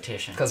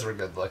Competition? Because we're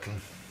good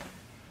looking.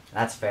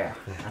 That's fair.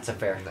 That's a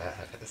fair.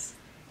 That is.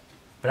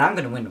 But I'm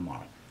gonna win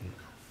tomorrow.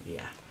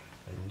 Yeah.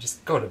 And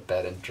just go to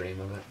bed and dream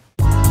of it.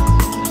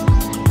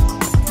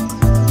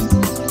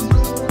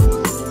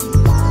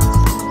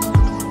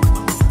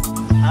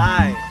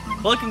 Hi,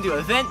 welcome to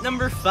event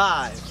number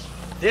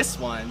 5. This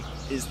one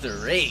is the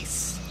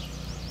race.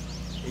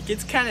 It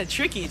gets kind of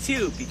tricky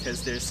too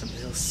because there's some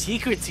little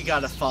secrets you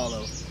gotta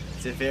follow.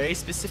 It's a very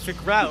specific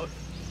route.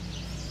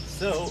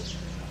 So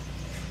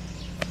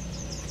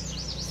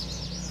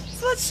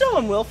let's show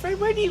him, Wilfred.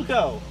 Where do you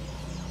go?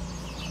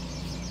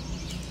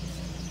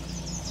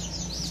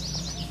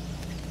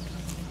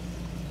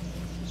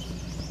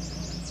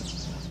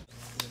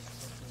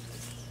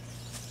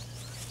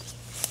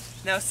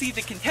 Now see,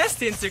 the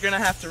contestants are gonna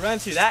have to run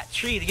through that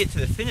tree to get to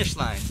the finish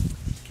line.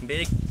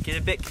 It can get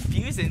a bit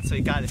confusing, so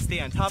you gotta stay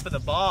on top of the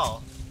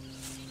ball.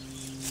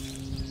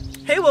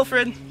 Hey,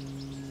 Wilfred.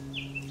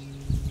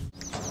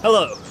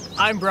 Hello,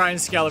 I'm Brian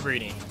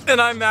Scalabrini. And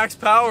I'm Max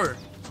Power.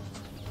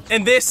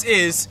 And this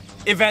is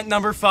event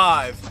number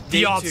 5.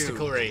 The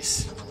obstacle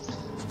race.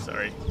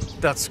 Sorry.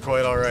 That's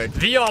quite alright.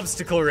 The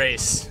obstacle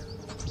race.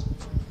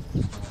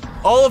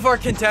 All of our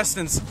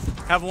contestants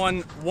have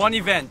won one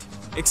event,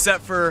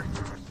 except for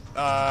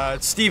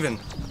Steven.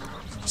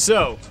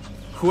 So,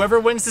 whoever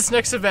wins this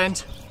next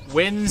event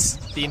wins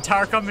the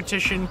entire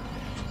competition,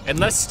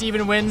 unless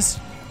Steven wins,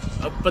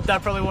 but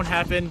that probably won't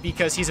happen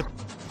because he's a...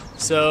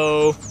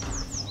 So,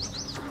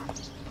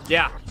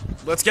 yeah.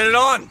 Let's get it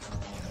on.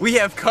 We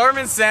have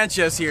Carmen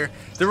Sanchez here,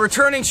 the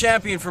returning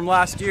champion from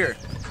last year.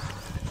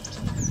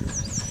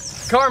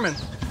 Carmen,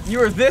 you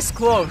were this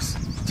close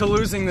to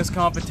losing this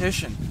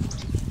competition.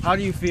 How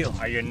do you feel?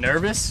 Are you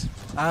nervous?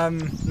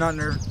 I'm not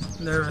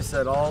nervous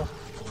at all.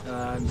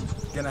 I'm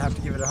gonna have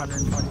to give it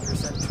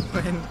 120% to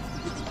win.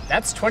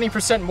 That's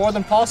 20% more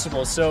than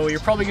possible, so you're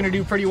probably gonna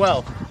do pretty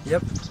well.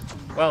 Yep.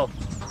 Well,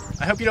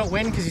 I hope you don't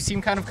win because you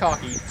seem kind of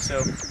cocky,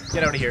 so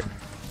get out of here.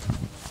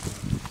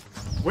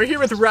 We're here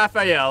with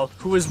Raphael,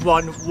 who has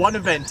won one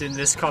event in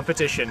this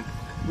competition.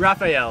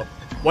 Raphael,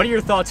 what are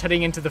your thoughts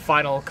heading into the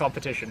final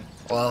competition?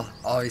 Well,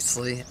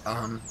 obviously,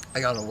 I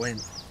gotta win.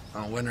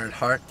 I'm a winner at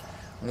heart.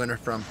 A winner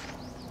from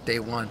day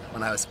one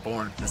when I was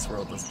born. This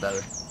world was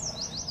better.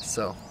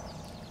 So,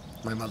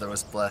 my mother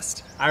was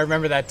blessed. I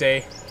remember that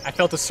day. I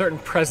felt a certain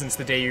presence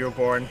the day you were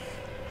born.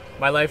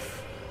 My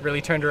life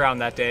really turned around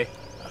that day.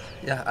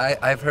 Yeah,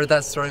 I've heard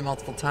that story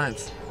multiple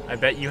times. I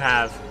bet you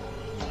have.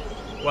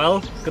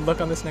 Well, good luck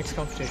on this next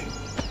competition.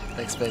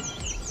 Thanks, babe.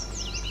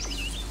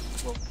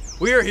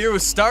 We are here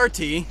with Star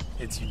T.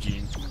 It's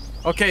Eugene.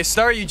 Okay,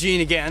 Star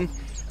Eugene again.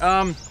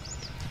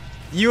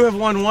 You have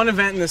won one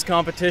event in this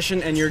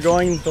competition and you're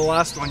going the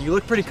last one. You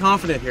look pretty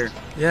confident here.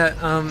 Yeah,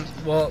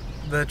 well,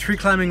 the tree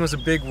climbing was a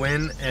big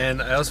win,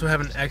 and I also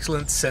have an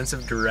excellent sense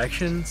of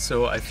direction,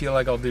 so I feel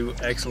like I'll do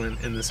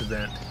excellent in this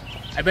event.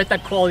 I bet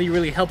that quality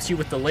really helps you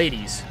with the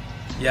ladies.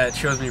 Yeah, it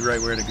shows me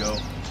right where to go.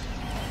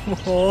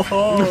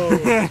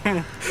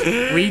 Oh.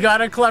 We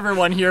got a clever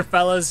one here,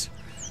 fellas.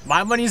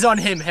 My money's on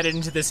him headed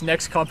into this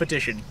next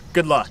competition.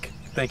 Good luck.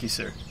 Thank you,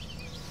 sir.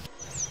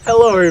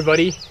 Hello,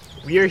 everybody.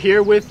 We are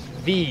here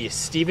with the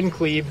Stephen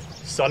Klebe,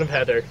 son of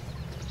Heather.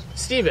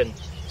 Stephen,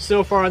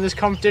 so far in this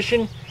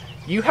competition,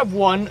 you have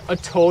won a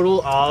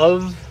total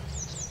of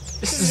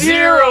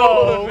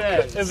 0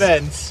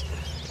 events.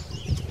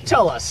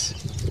 Tell us,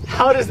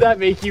 how does that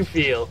make you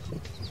feel?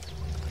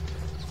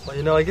 Well,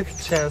 you know, I get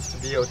the chance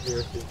to be out here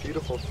with these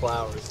beautiful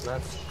flowers,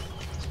 and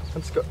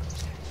that's good.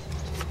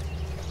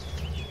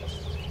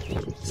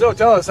 So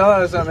tell us, how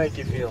does that make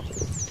you feel?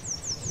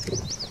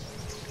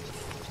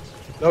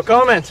 No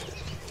comment.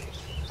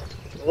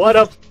 What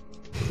up?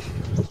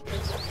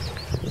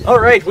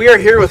 Alright, we are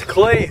here with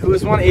Clay, who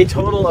has won a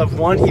total of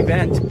 1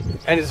 event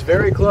and is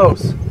very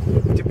close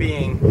to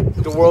being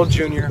the World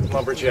Junior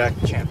Lumberjack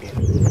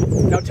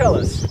Champion. Now tell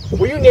us,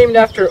 were you named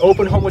after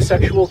open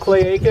homosexual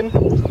Clay Aiken?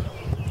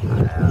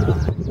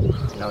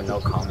 No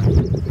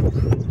comment.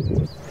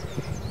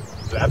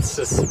 That's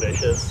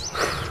suspicious.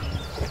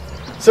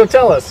 So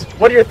tell us,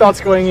 what are your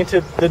thoughts going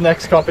into the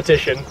next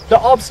competition, the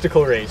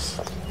obstacle race?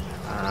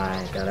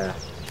 I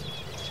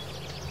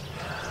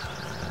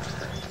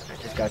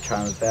just gotta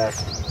try my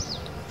best.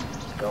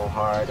 Go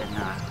hard and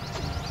try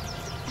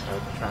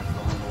to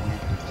pull in the win.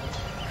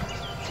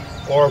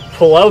 Or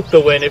pull out the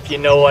win, if you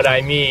know what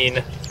I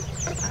mean.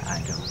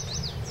 I don't.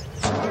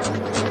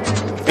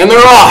 And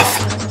they're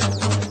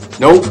off!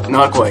 Nope,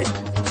 not quite.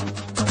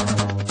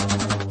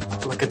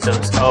 Look at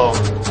those. Oh.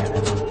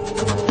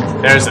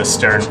 There's a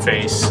stern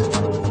face.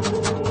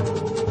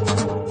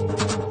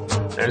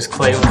 There's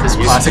Clay with his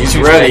plastic He's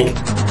toothpick. ready.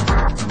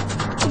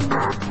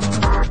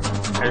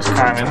 There's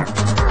Carmen.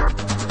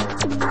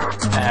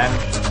 And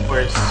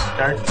where's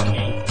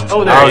Starkey?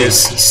 Oh, there he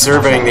is. He's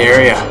surveying the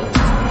area.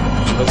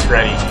 He looks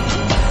ready.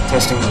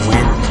 Testing the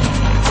wind.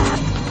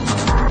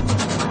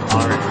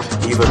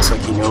 Alright. He looks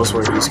like he knows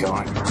where he's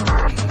going.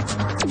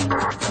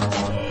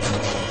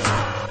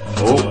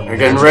 Oh, they're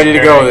getting ready to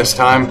go this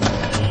time.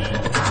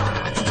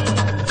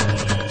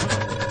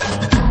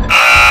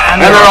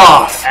 And they're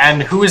off!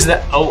 And who is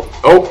that? Oh.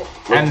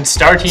 And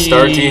Starkey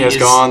has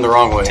gone the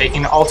wrong way.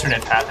 Taking an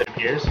alternate path, it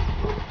appears.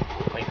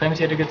 Well, he claims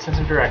he had a good sense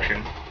of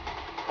direction.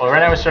 Well, right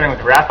now we're starting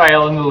with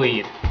Raphael in the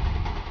lead.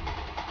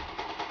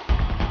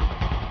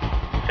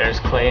 There's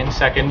Clay in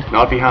second.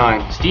 Not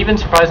behind. Steven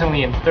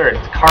surprisingly in third.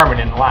 Carmen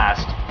in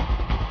last.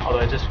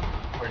 Although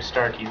where's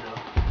Starkey though?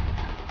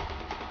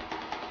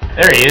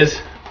 There he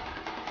is.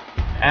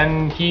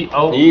 And he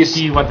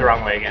went the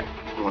wrong way again.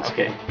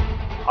 Okay.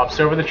 Hops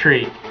over the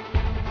tree.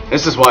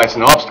 This is why it's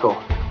an obstacle.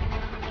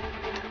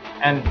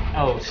 And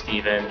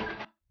Steven.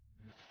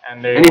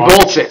 And he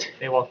bolts it.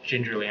 They walk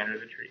gingerly under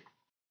the tree.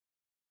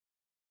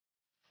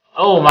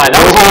 Oh my,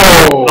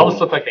 it almost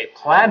looked like they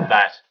planned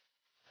that.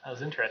 That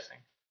was interesting.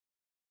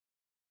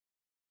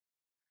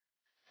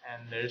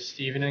 And there's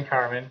Steven and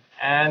Carmen.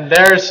 And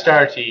there's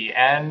Starkey.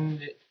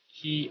 And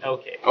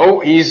okay. Oh,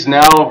 he's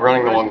now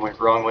running the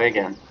wrong way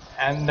again.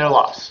 And they're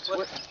lost.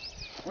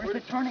 Where's the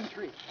turning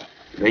tree?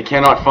 They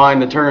cannot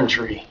find the turn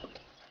tree.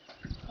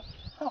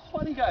 How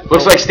funny, guys.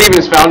 Looks like Steven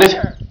has found it.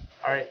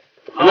 Alright.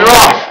 And they're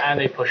off! And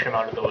they push him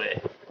out of the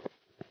way.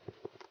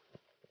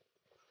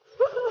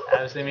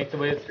 As they make the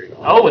way through.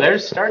 Oh,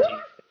 there's Starkey.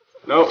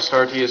 No,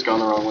 Starkey has gone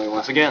the wrong way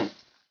once again.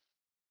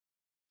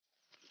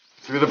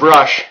 Through the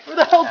brush. Where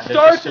the hell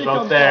Starkey just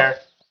about there.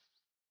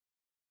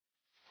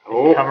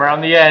 Oh. Come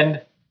around the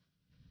end.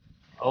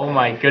 Oh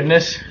my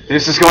goodness.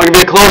 This is going to be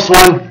a close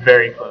one.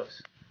 Very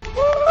close.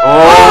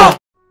 Oh!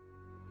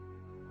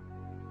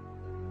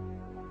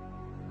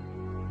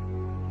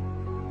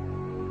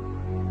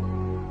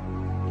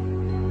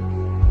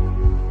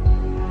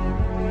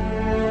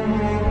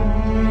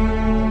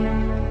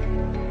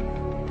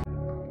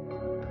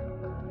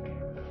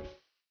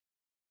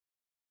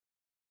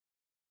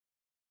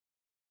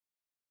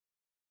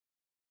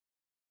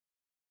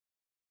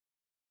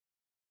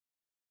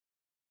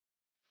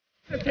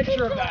 A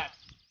picture of that.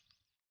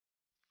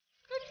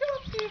 Good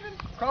job, Steven.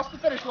 Cross the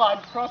finish line.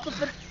 Cross the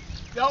finish.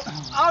 Nope.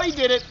 Oh, he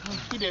did it.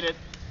 He did it.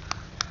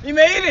 He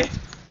made it.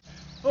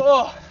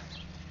 Oh,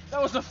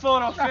 that was a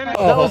photo finish.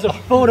 That was a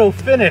photo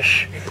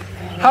finish.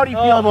 How do you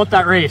feel about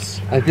that race?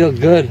 I feel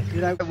good.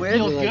 Did I win?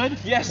 Feel good?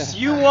 Yes,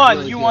 you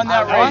won. You won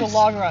that race. That was a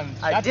long run.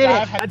 I did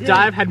it. That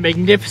dive had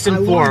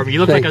magnificent form. You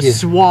look like a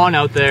swan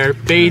out there,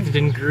 bathed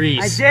in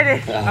grease. I did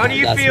it. How do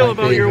you feel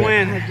about your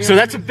win? So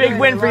that's a big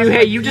win for you.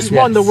 Hey, you just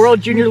won the World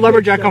Junior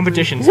Lumberjack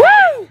Competition.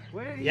 Woo!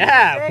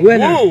 Yeah,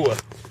 Winner. woo!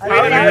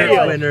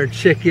 Winner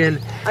chicken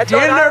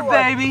dinner,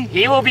 baby.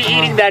 He will be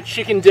eating that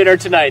chicken dinner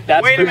tonight.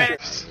 That's Wait a for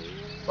minute. sure.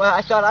 Well,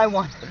 I thought I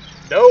won.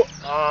 No,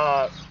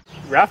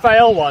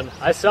 Raphael won.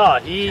 I saw.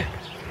 He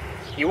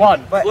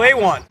won. But Clay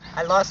won.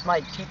 I lost my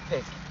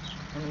toothpick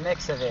in the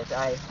mix of it.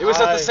 It was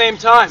at the same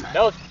time.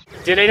 No.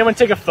 Did anyone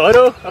take a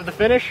photo of the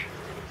finish?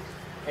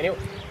 Anyone?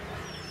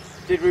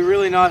 Did we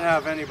really not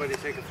have anybody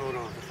take a photo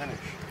of the finish?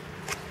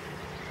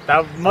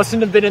 That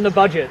mustn't have been in the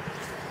budget.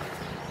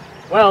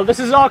 Well, this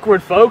is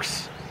awkward,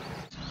 folks.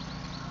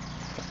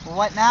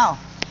 What now?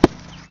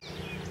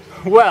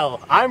 Well,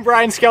 I'm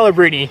Brian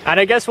Scalabrini, and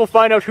I guess we'll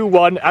find out who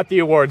won at the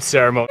awards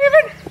ceremony.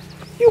 Steven,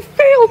 you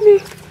failed me.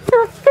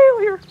 You're a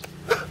failure.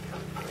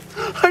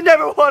 I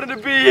never wanted to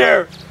be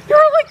here.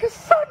 You're like a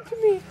son to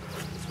me.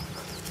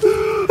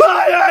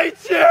 I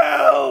hate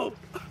you.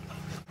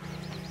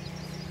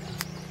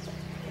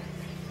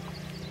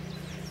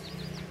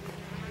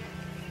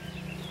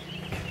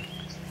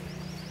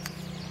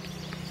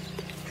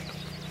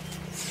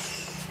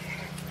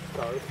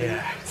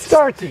 Yeah.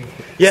 Starting.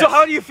 Yes. So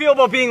how do you feel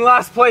about being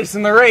last place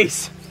in the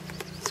race?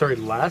 Sorry,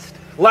 last?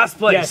 Last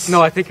place. Yes.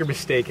 No, I think you're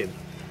mistaken.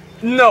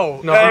 No,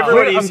 No,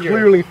 everybody's I'm here.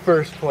 clearly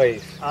first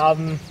place.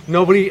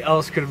 Nobody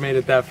else could have made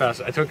it that fast.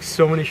 I took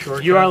so many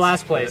shortcuts. You are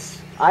last place.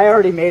 I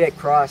already made it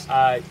crossed.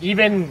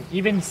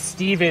 Even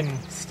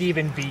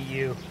Steven beat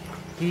you.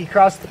 He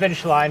crossed the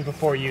finish line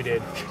before you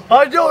did.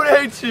 I don't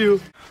hate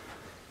you.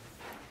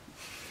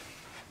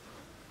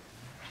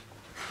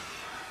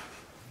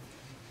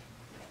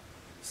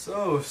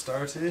 So,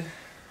 Starty.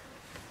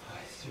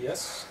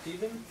 Yes,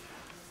 Steven?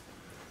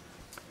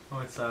 Oh,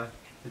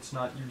 it's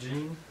not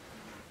Eugene?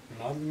 I'm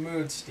not in the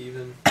mood,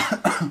 Steven.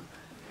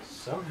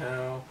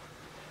 Somehow,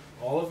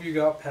 all of you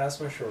got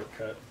past my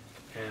shortcut,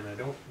 and I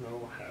don't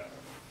know how.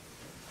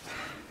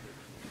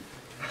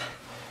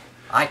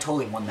 I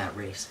totally won that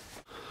race.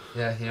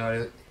 Yeah, you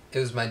know, it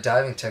was my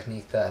diving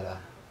technique that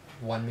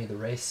won me the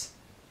race.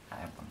 I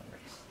won the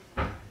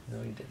race. No,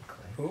 you didn't,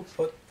 Clay. Who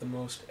put the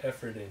most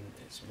effort in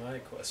is my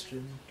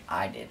question.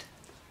 I did.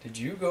 Did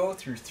you go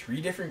through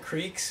 3 different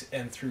creeks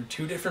and through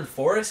 2 different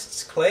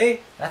forests,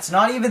 Clay? That's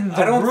not even the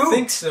I don't route.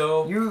 think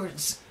so. You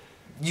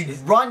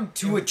run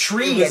to a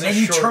tree and then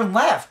you turn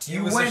left.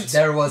 You went.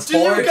 There was Do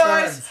 4 you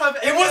guys turns. have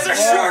It was a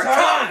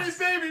shortcut!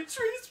 baby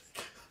trees?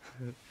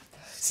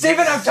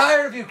 Steven, I'm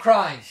tired of you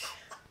crying.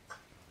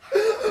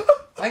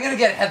 I'm gonna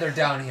get Heather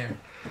down here.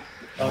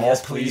 Oh,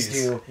 yes, please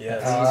do.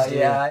 Yes.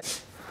 Yeah.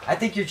 I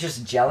think you're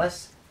just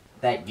jealous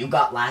that you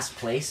got last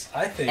place.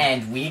 I think.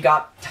 And we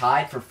got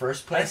tied for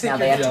first I place. think Now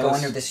they you're have to go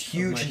jealous under this of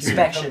huge my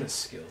inspection compass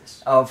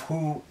skills. of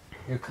who.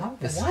 Your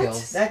compass What?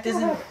 skills. That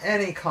doesn't. I don't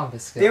have any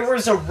compass skills. There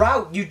was a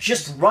route. You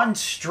just run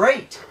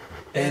straight.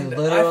 And I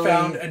literally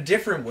found a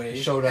different way,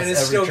 showed us and it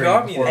every still train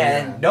got me before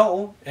there. we And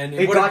no, And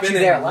it would have got been you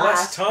there in last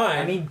less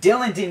time. I mean,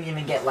 Dylan didn't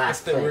even get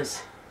last If there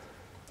place.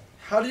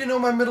 How do you know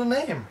my middle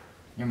name?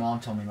 Your mom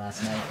told me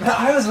last night.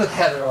 I was with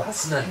Heather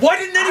last night. Why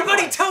didn't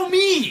anybody tell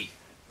me?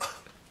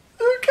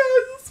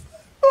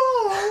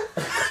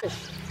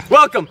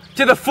 Welcome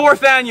to the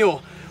 4th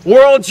annual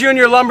World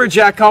Junior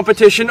Lumberjack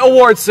Competition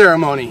award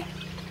ceremony.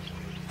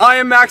 I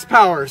am Max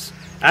Powers.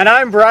 And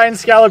I'm Brian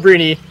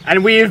Scalabrini,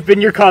 and we have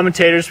been your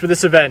commentators for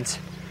this event.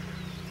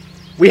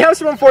 We have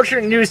some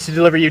unfortunate news to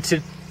deliver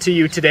to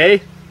you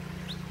today.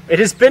 It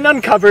has been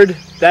uncovered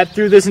that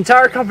through this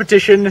entire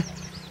competition,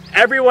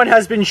 everyone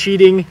has been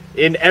cheating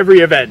in every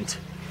event.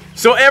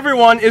 So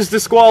everyone is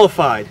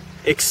disqualified,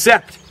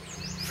 except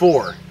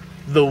For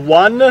the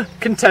one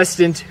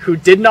contestant who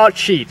did not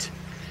cheat,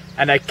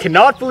 and I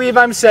cannot believe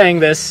I'm saying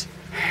this,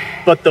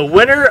 but the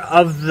winner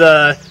of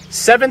the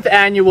 7th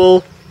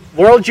annual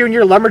World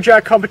Junior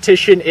Lumberjack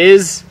Competition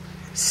is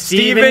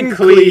Stephen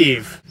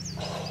Cleave.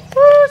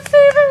 Woo,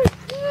 Steven!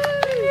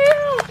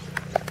 Yeah!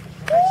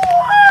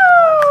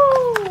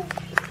 Woo!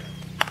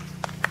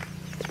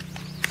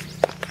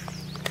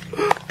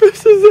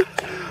 This is.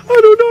 I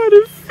don't know how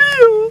to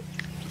feel.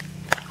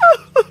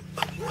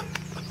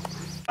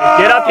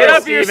 Get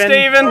up here,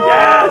 Steven.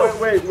 Yes!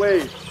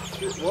 Wait.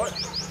 What?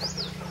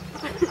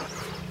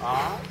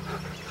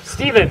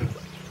 Steven,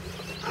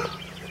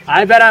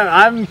 I bet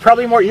I'm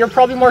probably more. You're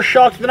probably more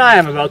shocked than I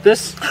am about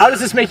this. How does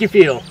this make you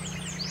feel?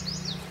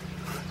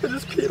 I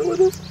just peed a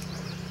little.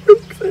 I'm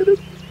excited.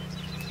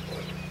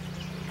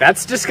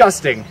 That's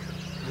disgusting.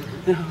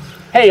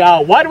 Hey,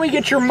 why don't we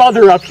get your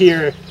mother up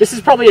here? This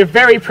is probably a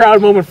very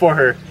proud moment for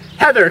her.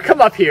 Heather, come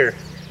up here.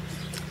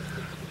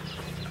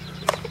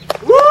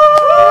 Woo!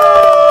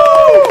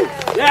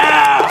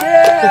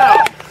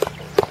 Yeah!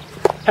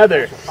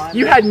 Heather,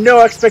 you had no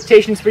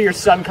expectations for your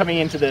son coming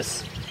into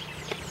this.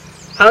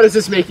 How does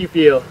this make you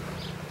feel?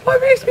 Well,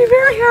 it makes me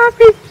very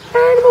happy, and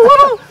I'm a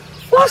little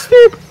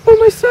flustered for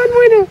my son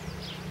winning.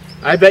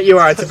 I bet you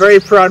are. It's a very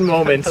proud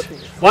moment.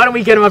 Why don't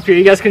we get him up here?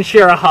 You guys can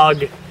share a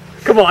hug.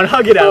 Come on,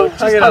 hug it out.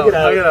 Just hug it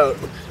out.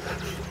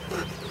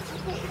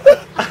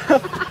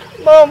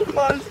 Mom,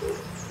 please.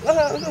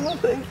 No,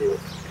 thank you.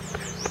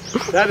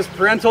 that is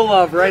parental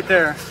love right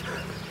there.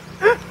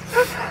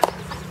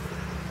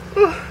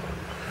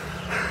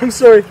 I'm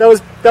sorry. That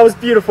was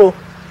beautiful.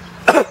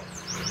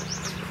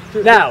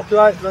 Now, Do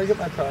I get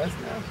my prize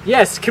now?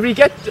 yes, can we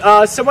get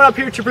someone up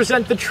here to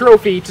present the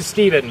trophy to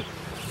Steven?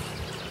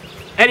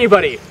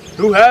 Anybody?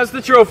 Who has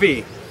the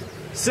trophy?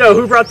 So,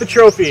 who brought the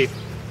trophy?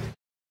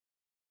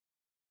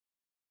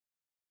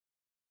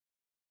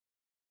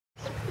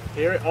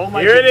 Here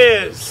it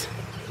is.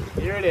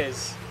 Here it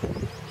is.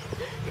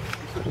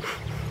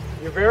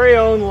 Your very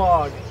own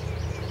log.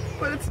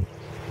 But it's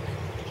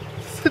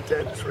a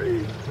dead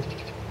tree.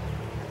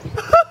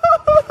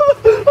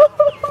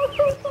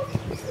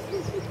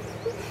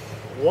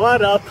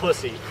 What a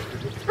pussy.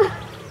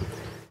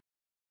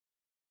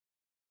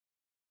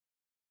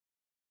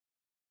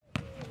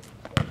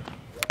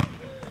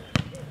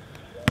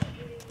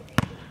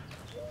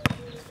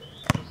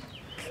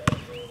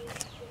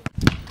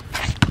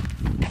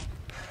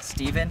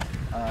 Steven,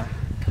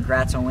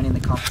 congrats on winning the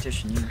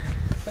competition.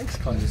 Thanks,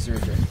 You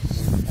deserved it.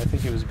 I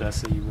think it was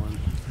best that you won.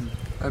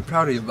 I'm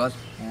proud of you, bud.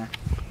 Yeah.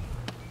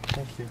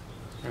 Thank you.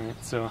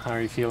 Alright, so how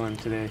are you feeling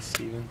today,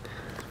 Steven?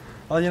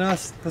 Well, you know,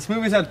 this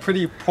movie's had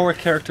pretty poor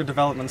character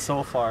development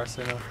so far,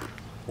 so, you know,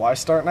 why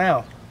start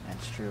now? That's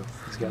That's true.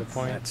 He's got a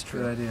point. That's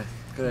true. Good idea.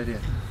 Good idea.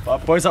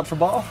 Boys up for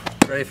ball?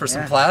 Ready for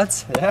some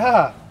plaids?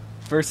 Yeah.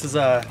 Versus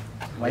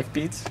wife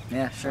beats?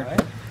 Yeah, sure. All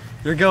right.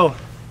 Your go,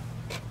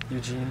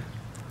 Eugene.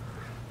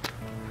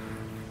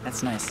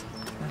 That's nice.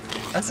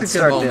 That's Let's a good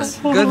start moment. this.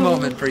 Good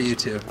moment for you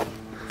two.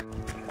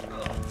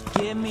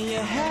 Give me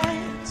your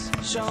hands,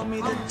 show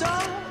me the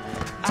door.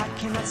 I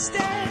cannot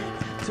stand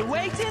to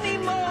wait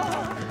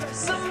anymore.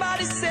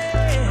 Somebody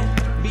said,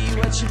 be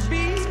what you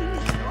be.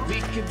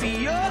 We could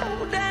be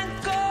old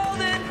and cold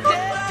and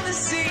dead on the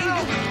sea.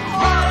 But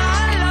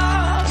I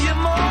love you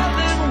more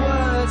than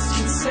words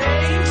can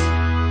say.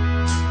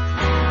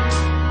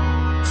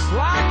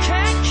 Well, I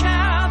can't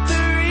count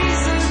the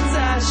reasons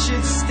I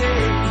should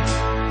stay.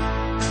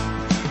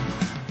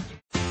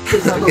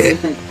 Okay.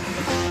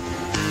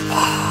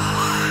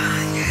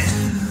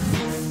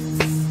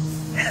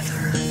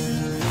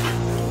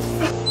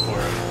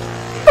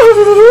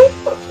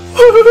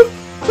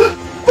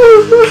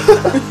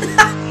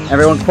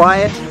 Everyone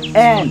quiet,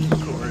 and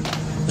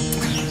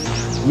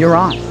you're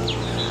on.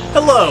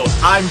 Hello,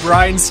 I'm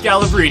Brian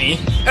Scalabrini.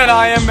 And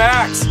I am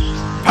Max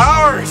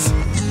Powers.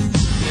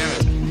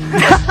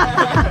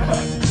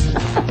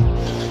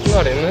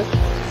 Not in it.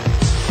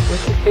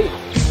 Where's the tape?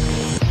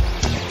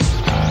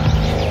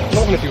 I'm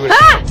not gonna do it.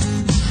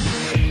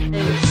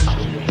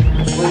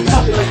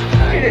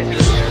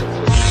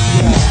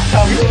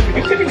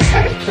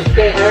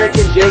 Eric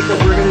and Jacob,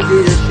 we're gonna do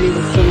your scene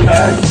with some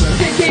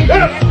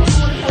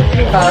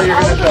Kyle, you're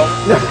gonna go.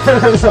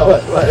 No.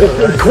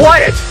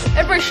 Quiet!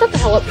 Everybody shut the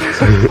hell up, please.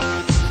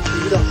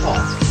 You don't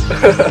talk.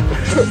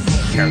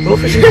 You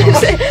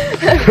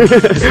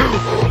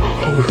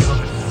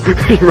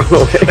run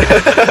away.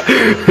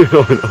 Oh no.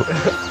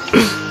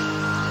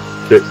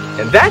 Okay.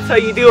 And that's how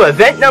you do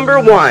event number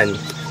 1.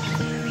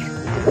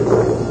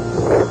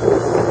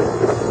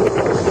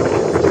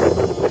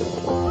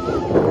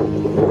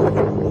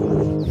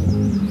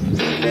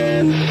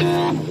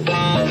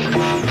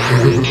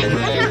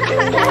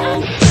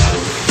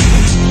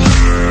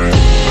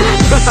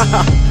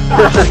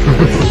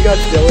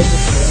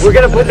 We're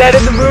gonna put that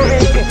in the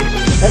movie.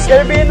 That's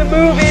gonna be in the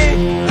movie.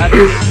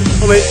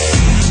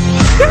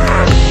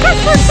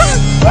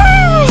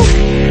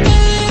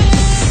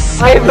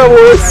 I am the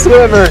worst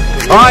swimmer.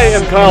 I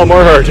am Kyle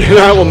Morhart, and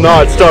I will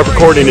not stop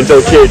recording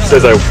until Kayje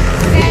says I.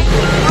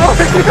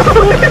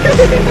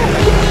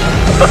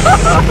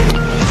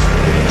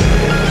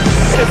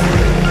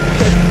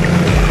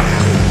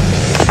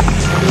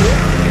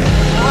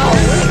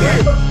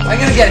 I'm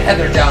gonna get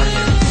Heather down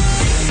here.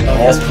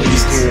 Yes,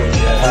 please do.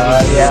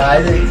 Yeah, I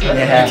think.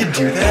 Yeah. You can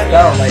do that?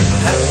 No, like.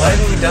 Why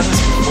haven't we done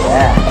this before?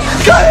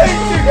 Yeah.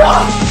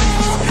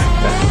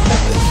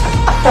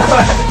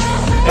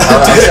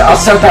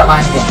 I'll start that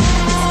line again.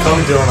 Call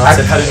me Dylan. I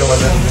said, how do you know what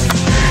that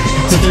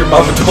means? Your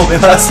mama told me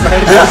last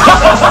night.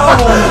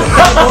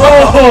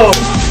 Oh!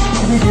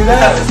 Can you do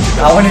that?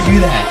 I want to do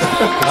that.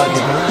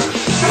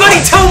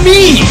 Buddy, tell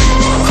me!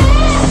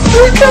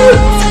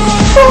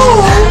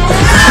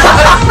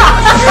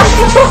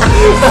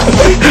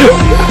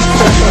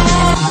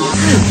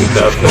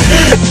 I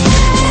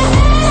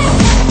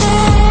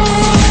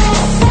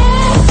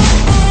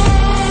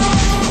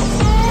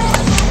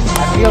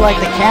feel like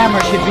the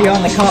camera should be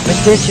on the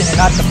competition and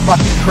not the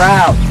fucking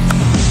crowd.